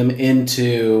taking them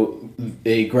into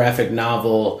a graphic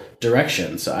novel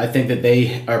direction. So I think that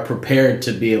they are prepared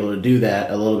to be able to do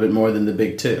that a little bit more than the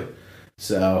big two.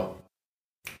 So,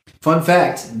 fun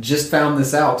fact, just found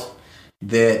this out.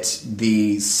 That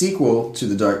the sequel to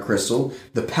The Dark Crystal,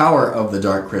 The Power of the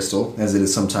Dark Crystal, as it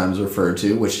is sometimes referred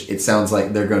to, which it sounds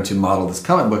like they're going to model this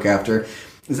comic book after,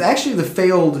 is actually the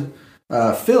failed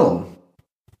film.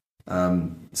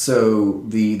 So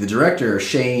the director,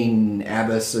 Shane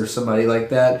Abbas or somebody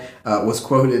like that, was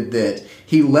quoted that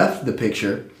he left the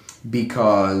picture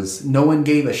because no one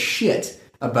gave a shit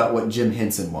about what Jim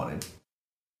Henson wanted.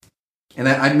 And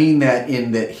I mean that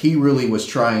in that he really was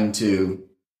trying to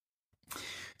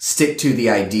stick to the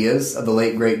ideas of the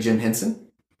late, great Jim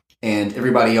Henson. And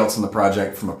everybody else on the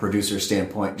project, from a producer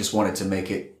standpoint, just wanted to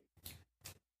make it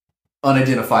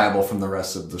unidentifiable from the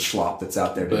rest of the schlop that's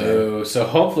out there today. Boo. So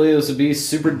hopefully this will be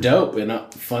super dope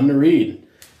and fun to read.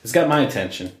 It's got my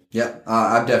attention. Yep,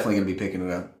 I'm definitely going to be picking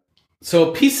it up. So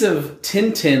a piece of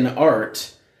Tintin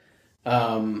art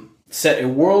set a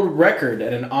world record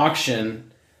at an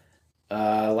auction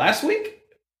last week.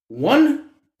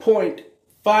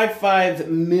 1.55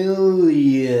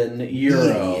 million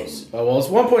euros. Oh, well, it's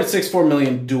 $1.64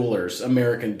 million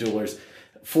American dollars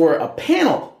for a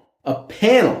panel. A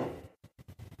panel.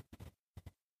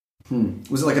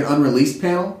 Was it like an unreleased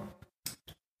panel?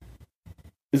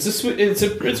 It's a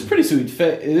pretty sweet.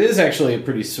 It is actually a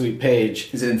pretty sweet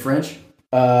page. Is it in French?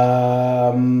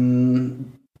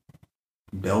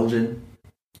 Belgian?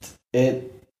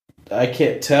 I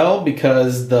can't tell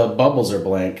because the bubbles are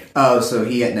blank. Oh, so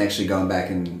he hadn't actually gone back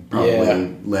and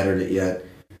probably lettered it yet.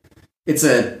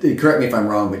 Correct me if I'm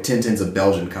wrong, but Tintin's a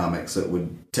Belgian comic, so it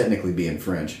would technically be in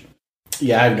French.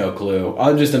 Yeah, I have no clue.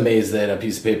 I'm just amazed that a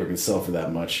piece of paper can sell for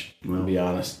that much, to be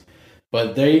honest.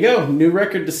 But there you go. New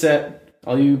record to set.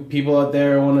 All you people out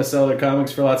there who want to sell their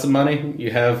comics for lots of money,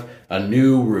 you have a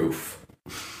new roof.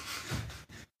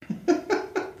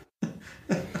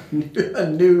 A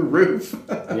new roof.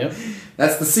 Yep.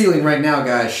 That's the ceiling right now,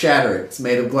 guys. Shatter it. It's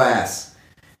made of glass.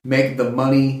 Make the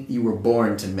money you were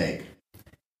born to make.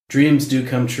 Dreams do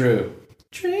come true.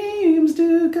 Dreams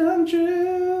do come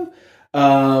true.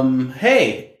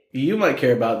 Hey, you might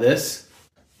care about this.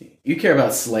 You care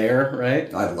about Slayer,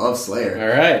 right? I love Slayer. All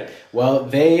right. Well,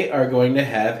 they are going to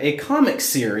have a comic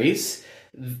series,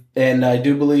 and I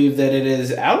do believe that it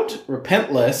is out.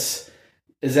 Repentless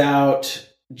is out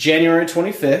January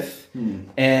 25th,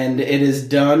 and it is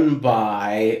done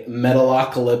by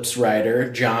Metalocalypse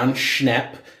writer John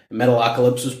Schnepp.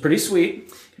 Metalocalypse was pretty sweet.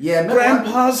 Yeah,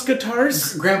 Grandpa's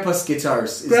guitars. Grandpa's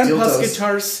guitars. Grandpa's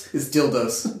guitars. Is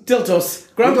dildos. Dildos.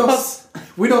 Grandpa's.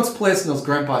 We don't play no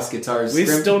grandpa's guitars. We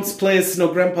don't play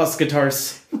no grandpa's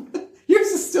guitars. Yours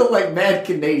is still like mad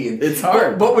Canadian. It's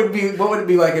hard. What would it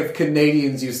be like if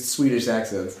Canadians used Swedish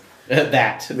accents?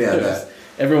 That.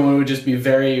 Everyone would just be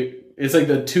very. It's like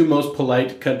the two most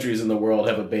polite countries in the world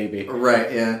have a baby.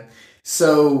 Right. Yeah.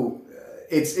 So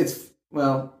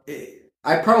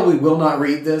I probably will not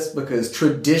read this because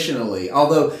traditionally,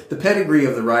 although the pedigree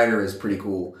of the writer is pretty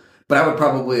cool, but I would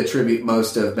probably attribute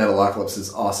most of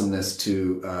Metalocalypse's awesomeness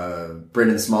to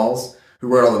Brendan Smalls, who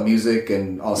wrote all the music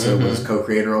and also was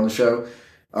co-creator on the show.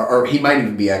 Or he might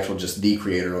even be just the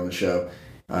creator on the show.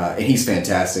 And he's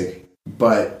fantastic.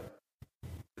 But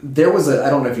there was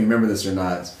I don't know if you remember this or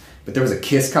not, but there was a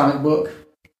Kiss comic book.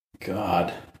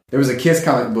 God. There was a Kiss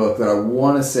comic book that I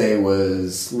want to say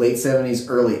was late 70s,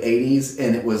 early 80s,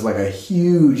 and it was like a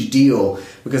huge deal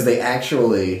because they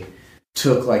actually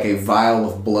took like a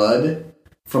vial of blood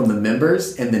from the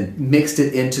members and then mixed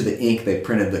it into the ink they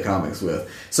printed the comics with.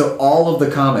 So all of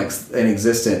the comics in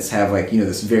existence have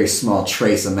this very small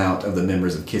trace amount of the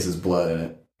members of Kiss's blood in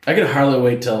it. I can hardly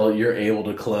wait till you're able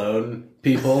to clone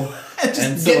people.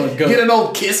 and get an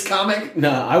old Kiss comic? No,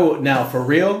 I will. Now, for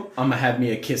real, I'm going to have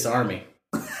me a Kiss army.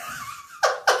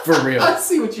 For real. I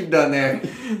see what you've done there.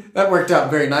 That worked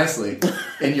out very nicely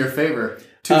in your favor.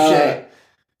 Touche.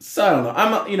 So I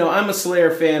don't know. I'm a Slayer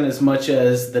fan as much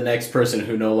as the next person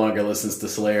who no longer listens to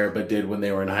Slayer but did when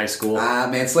they were in high school.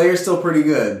 Man, Slayer's still pretty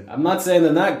good. I'm not saying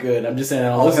they're not good. I'm just saying I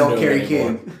don't listen to them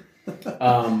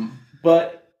anymore.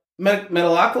 But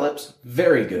Metalocalypse,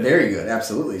 very good. Very good,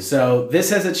 absolutely. So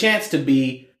this has a chance to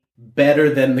be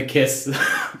better than the Kiss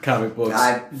comic books,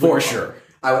 for sure.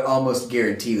 I would almost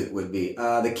guarantee that it would be.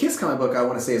 The Kiss comic book, I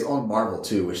want to say, is on Marvel,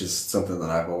 too, which is something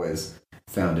that I've always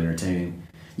found entertaining.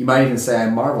 You might even say I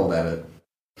marveled at it.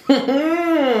 There's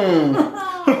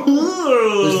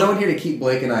no one here to keep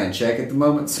Blake and I in check at the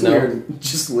moment, so we're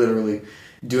just literally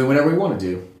doing whatever we want to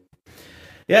do.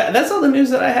 Yeah, that's all the news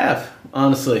that I have,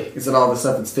 honestly. Is it all the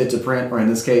stuff that's fit to print, or in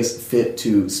this case, fit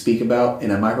to speak about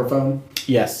in a microphone?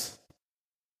 Yes.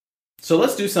 So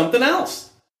let's do something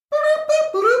else.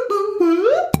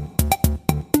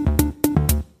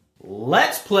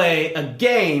 Let's play a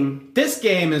game. This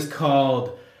game is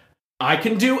called I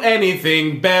Can Do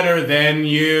Anything Better Than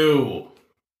You.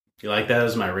 You like that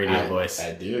as my radio voice?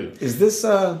 I do. Is this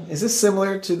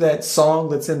similar to that song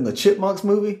that's in the Chipmunks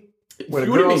movie? What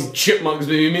do you mean Chipmunks?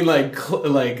 You mean like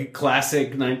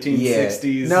classic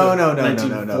 1960s? No.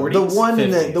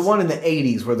 1940s, The one in the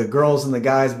 80s where the girls and the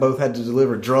guys both had to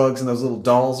deliver drugs and those little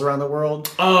dolls around the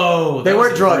world. Oh, they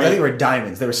weren't drugs. I think they were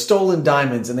diamonds. They were stolen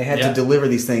diamonds, and they had to deliver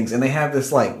these things. And they have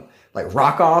this like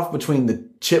rock off between the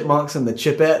Chipmunks and the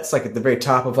Chipettes, like at the very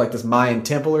top of like this Mayan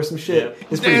temple or some shit. Yep.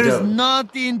 It's pretty dope. There's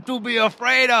nothing to be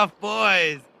afraid of,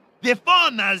 boys. The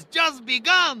fun has just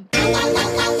begun.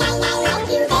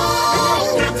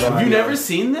 Have you never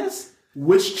seen this?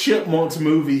 Which Chipmunks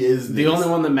movie is this? The only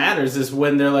one that matters is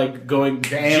when they're like going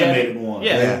the animated one.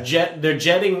 Yeah, they're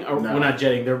jetting. Or, well, not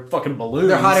jetting. They're fucking balloons.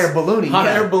 They're hot air ballooning. Hot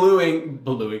air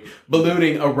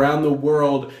ballooning around the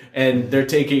world, and they're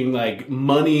taking like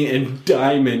money and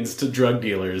diamonds to drug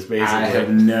dealers. Basically, I have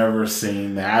never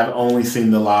seen that. I've only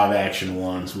seen the live action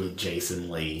ones with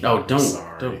Jason Lee. Oh,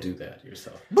 don't do that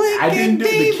yourself. I didn't do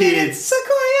the kids.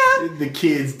 Sequoia. The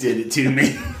kids did it to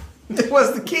me. It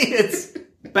was the kids.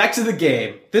 Back to the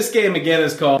game. This game again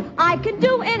is called I Can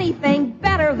Do Anything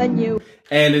Better Than You.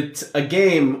 And it's a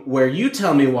game where you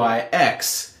tell me why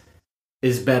X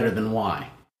is better than Y.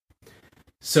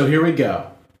 So here we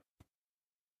go.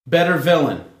 Better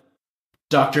villain,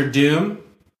 Dr. Doom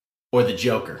or the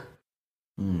Joker?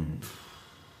 I'm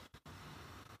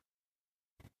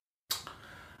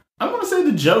going to say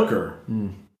the Joker.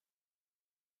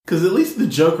 Because at least the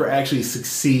Joker actually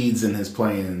succeeds in his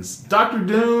plans. Dr.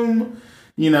 Doom,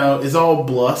 is all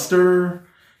bluster.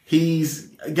 He's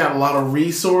got a lot of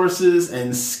resources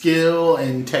and skill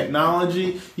and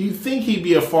technology. You'd think he'd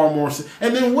be a far more...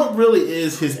 And then what really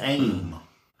is his aim?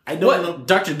 I don't know.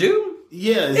 Dr. Doom?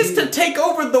 Yeah. It's to take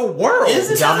over the world. Is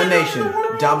it Domination.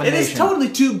 It is totally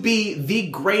to be the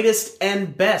greatest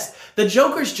and best. The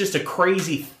Joker's just a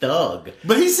crazy thug.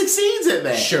 But he succeeds at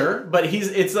that. Sure, but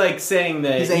it's like saying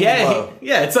that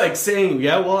it's like saying,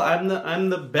 well, I'm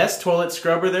the best toilet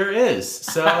scrubber there is.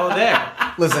 So there.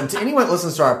 Listen, to anyone that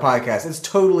listens to our podcast, it's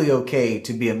totally okay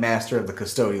to be a master of the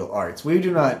custodial arts. We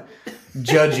do not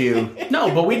judge you.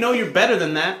 No, but we know you're better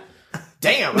than that.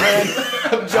 Damn, man.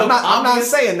 I'm not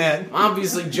saying that.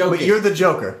 Obviously joking. But you're the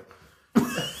Joker.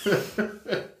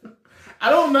 I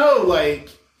don't know.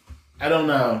 I don't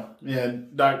know. Yeah,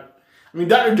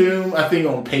 Dr. Doom, I think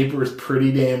on paper is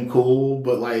pretty damn cool,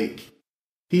 but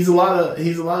he's a lot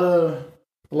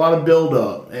of build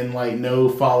up and no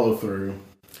follow through.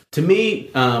 To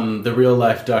me, the real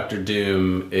life Dr.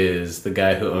 Doom is the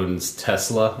guy who owns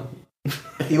Tesla.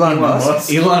 Elon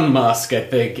Musk. Elon Musk, I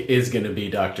think, is going to be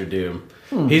Dr. Doom.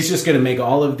 He's just going to make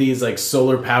all of these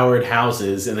solar powered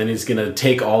houses, and then he's going to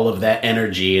take all of that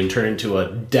energy and turn it into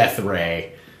a death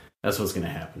ray. That's what's going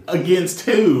to happen. Against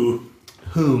who?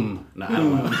 Whom? No, I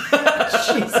don't know.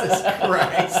 Jesus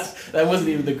Christ. That wasn't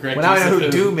even the correct Well, now use I know of who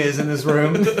whom. Doom is in this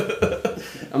room.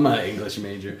 I'm not an English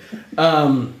major.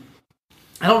 I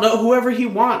don't know whoever he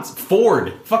wants.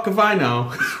 Ford. Fuck if I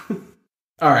know.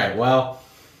 All right, well,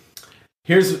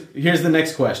 here's the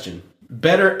next question.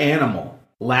 Better animal,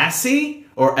 Lassie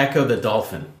or Echo the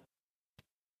dolphin?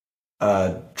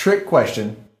 Trick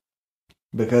question,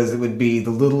 because it would be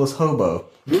the littlest hobo.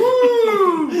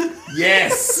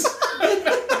 Yes.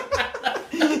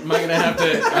 I'm gonna have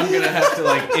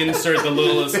to insert the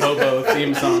littlest hobo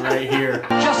theme song right here.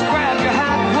 Just grab your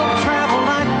hat, we'll travel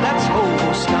like that's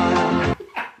hobo style.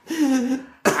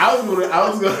 I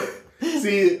was gonna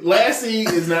see. Lassie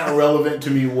is not relevant to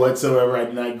me whatsoever. I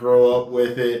did not grow up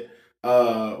with it.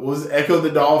 Was Echo the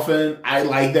Dolphin? I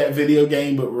like that video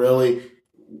game, but really,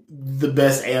 the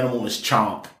best animal is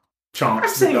Chomp. Chomp's I'm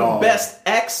saying the dog. best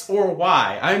X or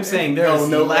Y. I'm saying there's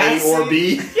no Lassie. A or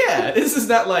B. Yeah, this is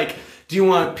not do you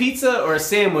want pizza or a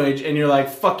sandwich? And you're like,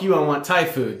 fuck you, I want Thai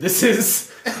food. This is...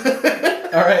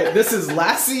 All right, this is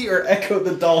Lassie or Echo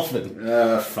the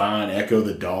Dolphin? Fine, Echo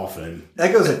the Dolphin.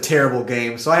 Echo's a terrible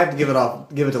game, so I have to give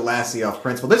it to Lassie off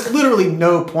principle. There's literally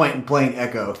no point in playing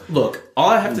Echo. Look, all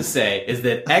I have to say is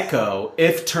that Echo,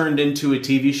 if turned into a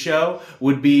TV show,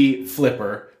 would be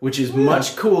Flipper, which is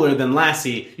much cooler than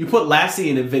Lassie. You put Lassie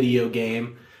in a video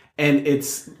game, and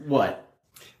it's what?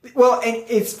 Well, and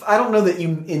I don't know that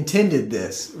you intended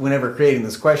this whenever creating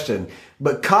this question,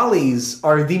 but collies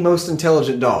are the most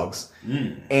intelligent dogs.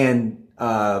 And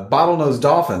bottlenose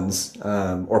dolphins,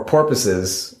 or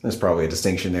porpoises, there's probably a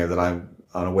distinction there that I'm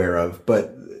unaware of,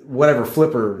 but whatever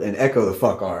Flipper and Echo the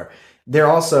fuck are, they're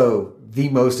also the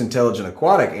most intelligent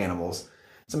aquatic animals.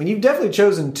 So, you've definitely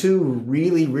chosen two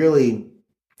really, really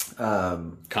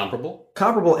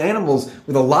comparable animals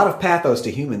with a lot of pathos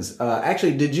to humans.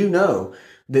 Actually, did you know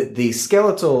that the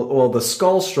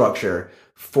skull structure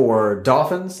for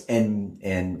dolphins, and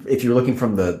if you're looking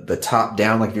from the top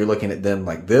down, if you're looking at them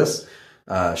like this,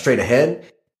 straight ahead,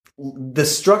 the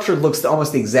structure looks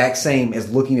almost the exact same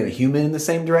as looking at a human in the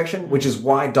same direction, which is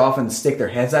why dolphins stick their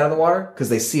heads out of the water, because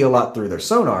they see a lot through their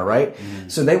sonar, right?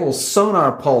 So they will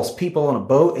sonar pulse people on a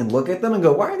boat and look at them and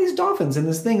go, why are these dolphins in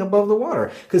this thing above the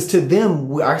water? Because to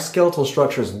them, our skeletal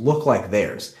structures look like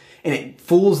theirs. And it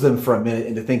fools them for a minute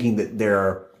into thinking that there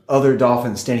are other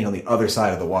dolphins standing on the other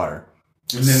side of the water.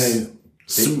 And then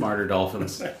Smarter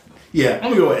dolphins. Yeah,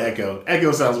 I'm gonna go with Echo.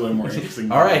 Echo sounds way more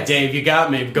interesting. All right, Dave, you got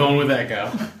me. Going with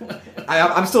Echo.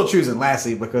 I'm still choosing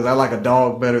Lassie because I like a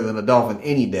dog better than a dolphin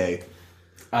any day.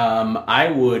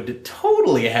 I would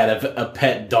totally have a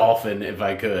pet dolphin if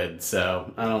I could.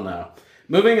 So I don't know.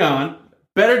 Moving on.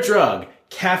 Better drug: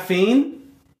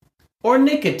 caffeine or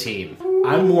nicotine?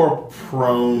 I'm more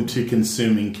prone to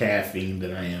consuming caffeine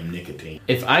than I am nicotine.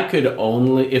 If I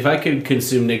could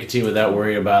consume nicotine without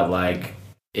worrying about like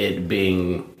it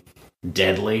being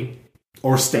deadly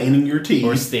Or staining your teeth.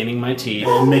 or staining my teeth.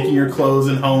 Or making your clothes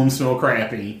and home smell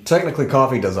crappy. Technically,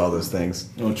 coffee does all those things.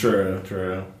 Oh,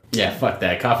 true. Yeah, fuck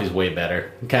that. Coffee's way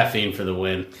better. Caffeine for the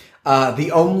win.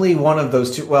 The only one of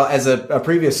those two... Well, as a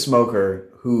previous smoker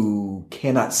who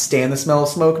cannot stand the smell of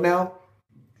smoke now,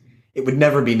 it would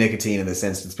never be nicotine in this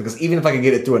instance. Because even if I could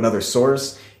get it through another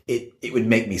source, it would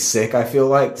make me sick, I feel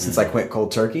like, since I quit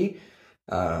cold turkey.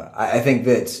 I think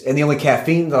that... And the only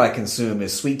caffeine that I consume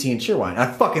is sweet tea and cheerwine.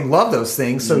 I fucking love those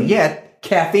things. So, yeah,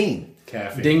 caffeine.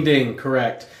 Ding, ding.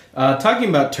 Correct. Talking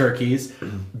about turkeys,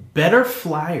 better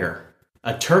flyer,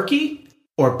 a turkey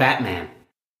or Batman?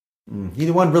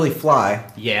 Neither one really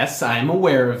fly. Yes, I'm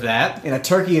aware of that. And a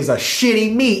turkey is a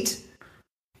shitty meat.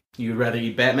 You'd rather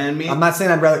eat Batman meat? I'm not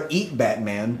saying I'd rather eat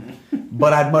Batman,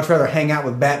 but I'd much rather hang out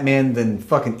with Batman than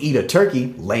fucking eat a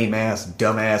turkey. Lame ass,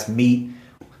 dumb ass meat.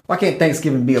 Why can't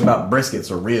Thanksgiving be about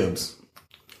briskets or ribs?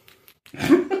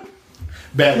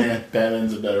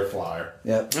 Batman's a better flyer.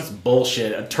 Yep. That's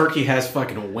bullshit. A turkey has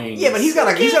fucking wings. Yeah, but he's got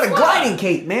a gliding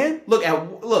cape, man.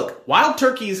 Look, wild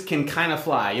turkeys can kind of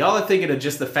fly. Y'all are thinking of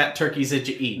just the fat turkeys that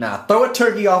you eat. Nah, throw a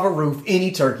turkey off a roof,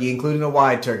 any turkey, including a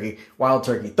wild turkey.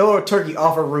 Throw a turkey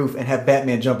off a roof and have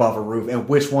Batman jump off a roof, and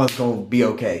which one's going to be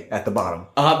okay at the bottom?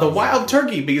 The wild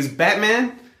turkey, because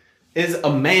Batman is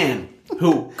a man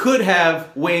who could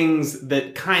have wings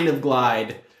that kind of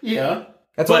glide. Yeah.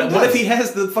 That's But what if he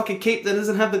has the fucking cape that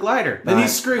doesn't have the glider? Then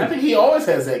he's screwed. I think he always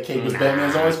has that cape because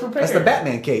Batman's always prepared. That's the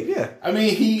Batman cape, yeah. I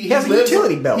mean, he has a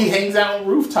utility belt. He hangs out on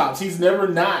rooftops. He's never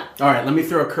not. All right, let me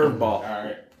throw a curveball. All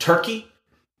right. Turkey,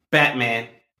 Batman,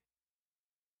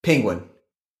 Penguin.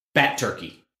 Bat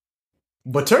Turkey.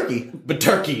 But turkey. But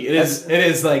turkey. It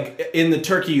is like in the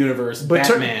turkey universe,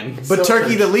 Batman. But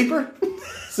Turkey the Leaper?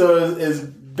 So is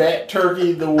Bat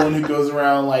Turkey the one who goes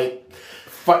around like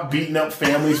beating up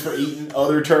families for eating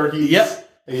other turkeys? Yep.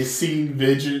 And he's seeing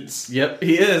vengeance. Yep,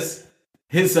 he is.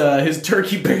 His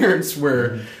turkey parents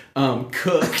were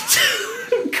cooked.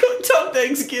 Cooked on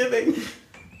Thanksgiving.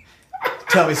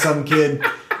 Tell me something, kid.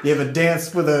 You ever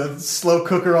danced with a slow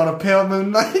cooker on a pale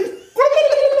moon night?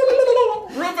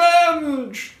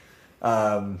 Revenge!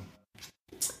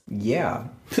 Yeah.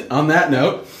 On that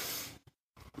note,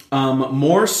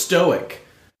 more stoic,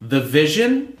 The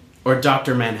Vision or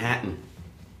Dr. Manhattan?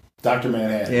 Dr.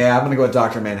 Manhattan. Yeah, I'm going to go with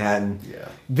Dr. Manhattan. Yeah.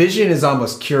 Vision is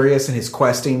almost curious in his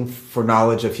questing for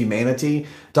knowledge of humanity.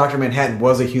 Dr. Manhattan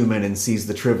was a human and sees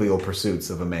the trivial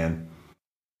pursuits of a man.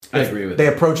 I agree with They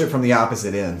that. approach it from the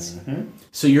opposite ends. Mm-hmm.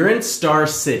 So you're in Star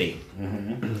City.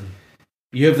 Mm-hmm.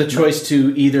 You have the choice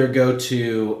to either go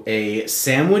to a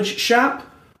sandwich shop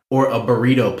or a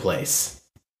burrito place.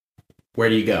 Where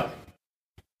do you go?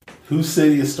 Whose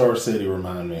city is Star City,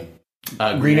 remind me?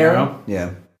 Green Arrow?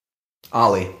 Yeah.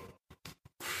 Ollie.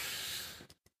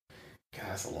 God,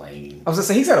 that's lame. I was going to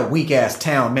say, he's got a weak-ass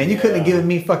town, man. You couldn't have given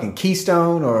me fucking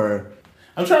Keystone or...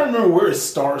 I'm trying to remember where is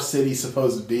Star City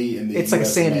supposed to be in the It's like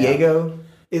US San map. Diego,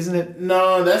 isn't it?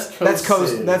 No, that's Coast That's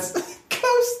Coast. City. That's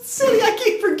Coast City. I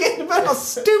keep forgetting about how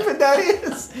stupid that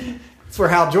is. It's where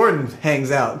Hal Jordan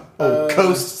hangs out.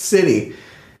 Coast City.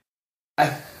 I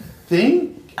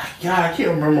think. God, I can't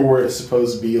remember where it's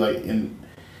supposed to be, like in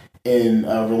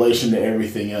relation to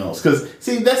everything else. Because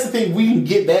see, that's the thing. We can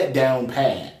get that down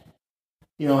pat.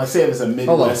 You know, like say if it's a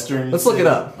Midwestern. Let's look it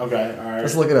up. Okay, all right.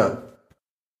 Let's look it up.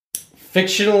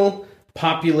 Fictional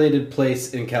populated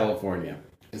place in California.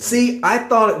 See, I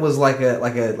thought it was like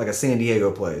a San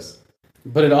Diego place.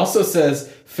 But it also says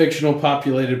fictional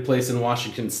populated place in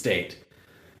Washington State.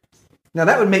 Now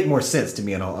that would make more sense to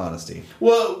me, in all honesty.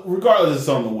 Well, regardless, it's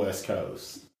on the West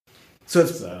Coast. So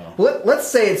it's let's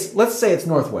say it's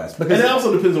Northwest, because And it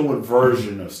also depends on what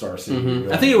version of Star City. you're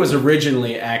going I think it was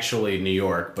originally actually New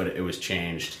York, but it was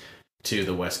changed to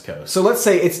the West Coast. So let's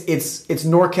say it's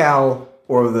NorCal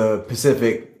or the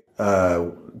Pacific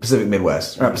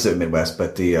Midwest, or not Pacific Midwest,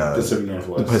 but the Pacific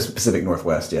Northwest. the Pacific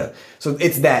Northwest. Yeah. So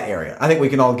it's that area. I think we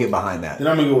can all get behind that. Then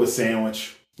I'm gonna go with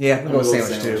sandwich. Yeah, I'm gonna go with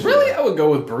sandwich too. Really? I would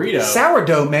go with burrito.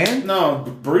 Sourdough, man. No,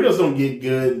 burritos don't get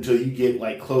good until you get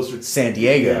like closer to San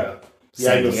Diego.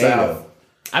 Yeah, I go south.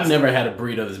 I've never had a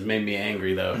burrito that's made me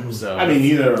angry though. So I mean,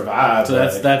 neither have I. so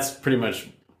but that's pretty much,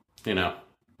 you know,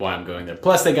 why I'm going there.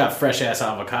 Plus, they got fresh-ass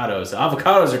avocados.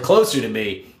 Avocados are closer to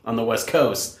me on the West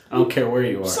Coast. I don't care where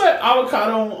you are. Is that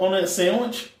avocado on that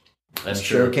sandwich? That's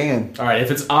Sure true. can. All right,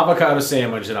 if it's avocado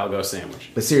sandwich, then I'll go sandwich.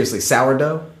 But seriously,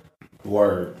 sourdough,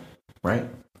 Word. right?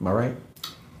 Am I right?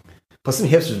 Plus, some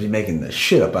hipsters be making the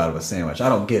shit up out of a sandwich. I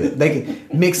don't get it. They can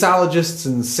mixologists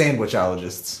and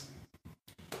sandwichologists.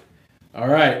 All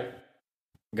right.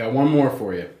 Got one more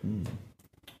for you.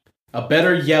 A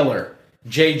better yeller,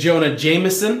 J. Jonah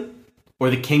Jameson or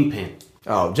the Kingpin?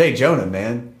 Oh, Jay Jonah,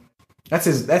 man. That's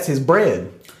his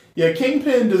bread. Yeah,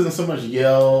 Kingpin doesn't so much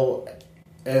yell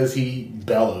as he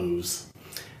bellows.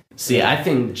 See, I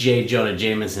think J. Jonah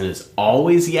Jameson is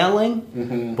always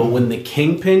yelling, but when the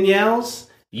Kingpin yells,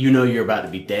 you know you're about to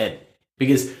be dead.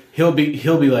 Because he'll be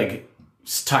like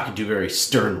talking to you very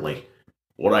sternly.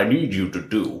 What I need you to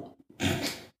do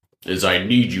is I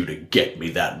need you to get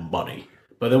me that money.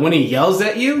 But then when he yells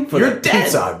at you, For you're that dead.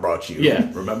 pizza I brought you. Yeah,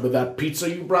 remember that pizza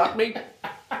you brought me?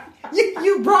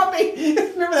 You brought me.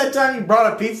 Remember that time you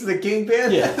brought a pizza to the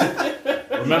Kingpin?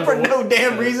 Yeah. For no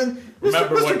damn reason.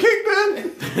 Mr.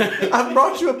 Kingpin, I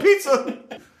brought you a pizza.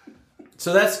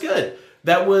 So that's good.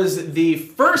 That was the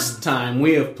first time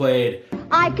we have played.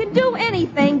 I can do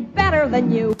anything better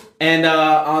than you. And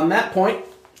on that point,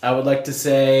 I would like to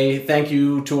say thank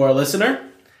you to our listener.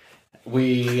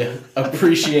 We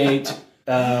appreciate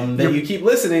that you keep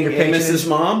listening, Amos's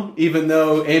mom. Even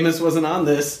though Amos wasn't on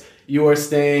this, you are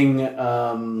staying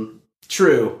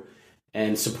true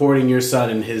and supporting your son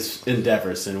in his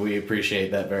endeavors, and we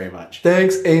appreciate that very much.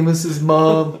 Thanks, Amos's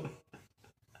mom.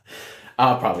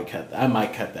 I'll probably cut that. I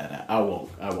might cut that out.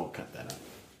 I won't cut that out.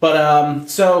 But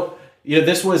so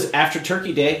this was after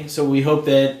Turkey Day, so we hope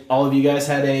that all of you guys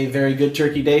had a very good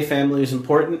Turkey Day. Family is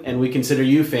important, and we consider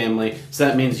you family, so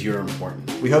that means you're important.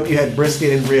 We hope you had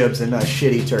brisket and ribs and not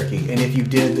shitty turkey. And if you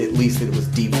did, at least it was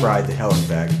deep fried to hell and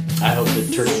back. I hope the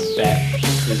turkey back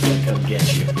is gonna come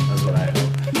get you. That's what I hope.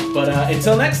 But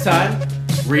until next time,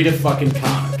 read a fucking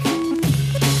comic.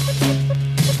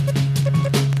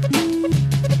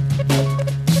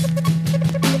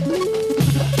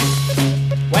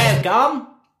 Welcome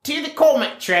to the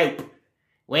comic troupe.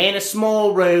 We're in a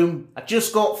small room. I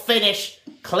just got finished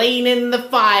cleaning the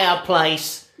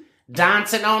fireplace,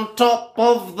 dancing on top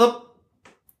of the...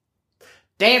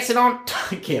 I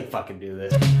can't fucking do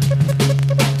this.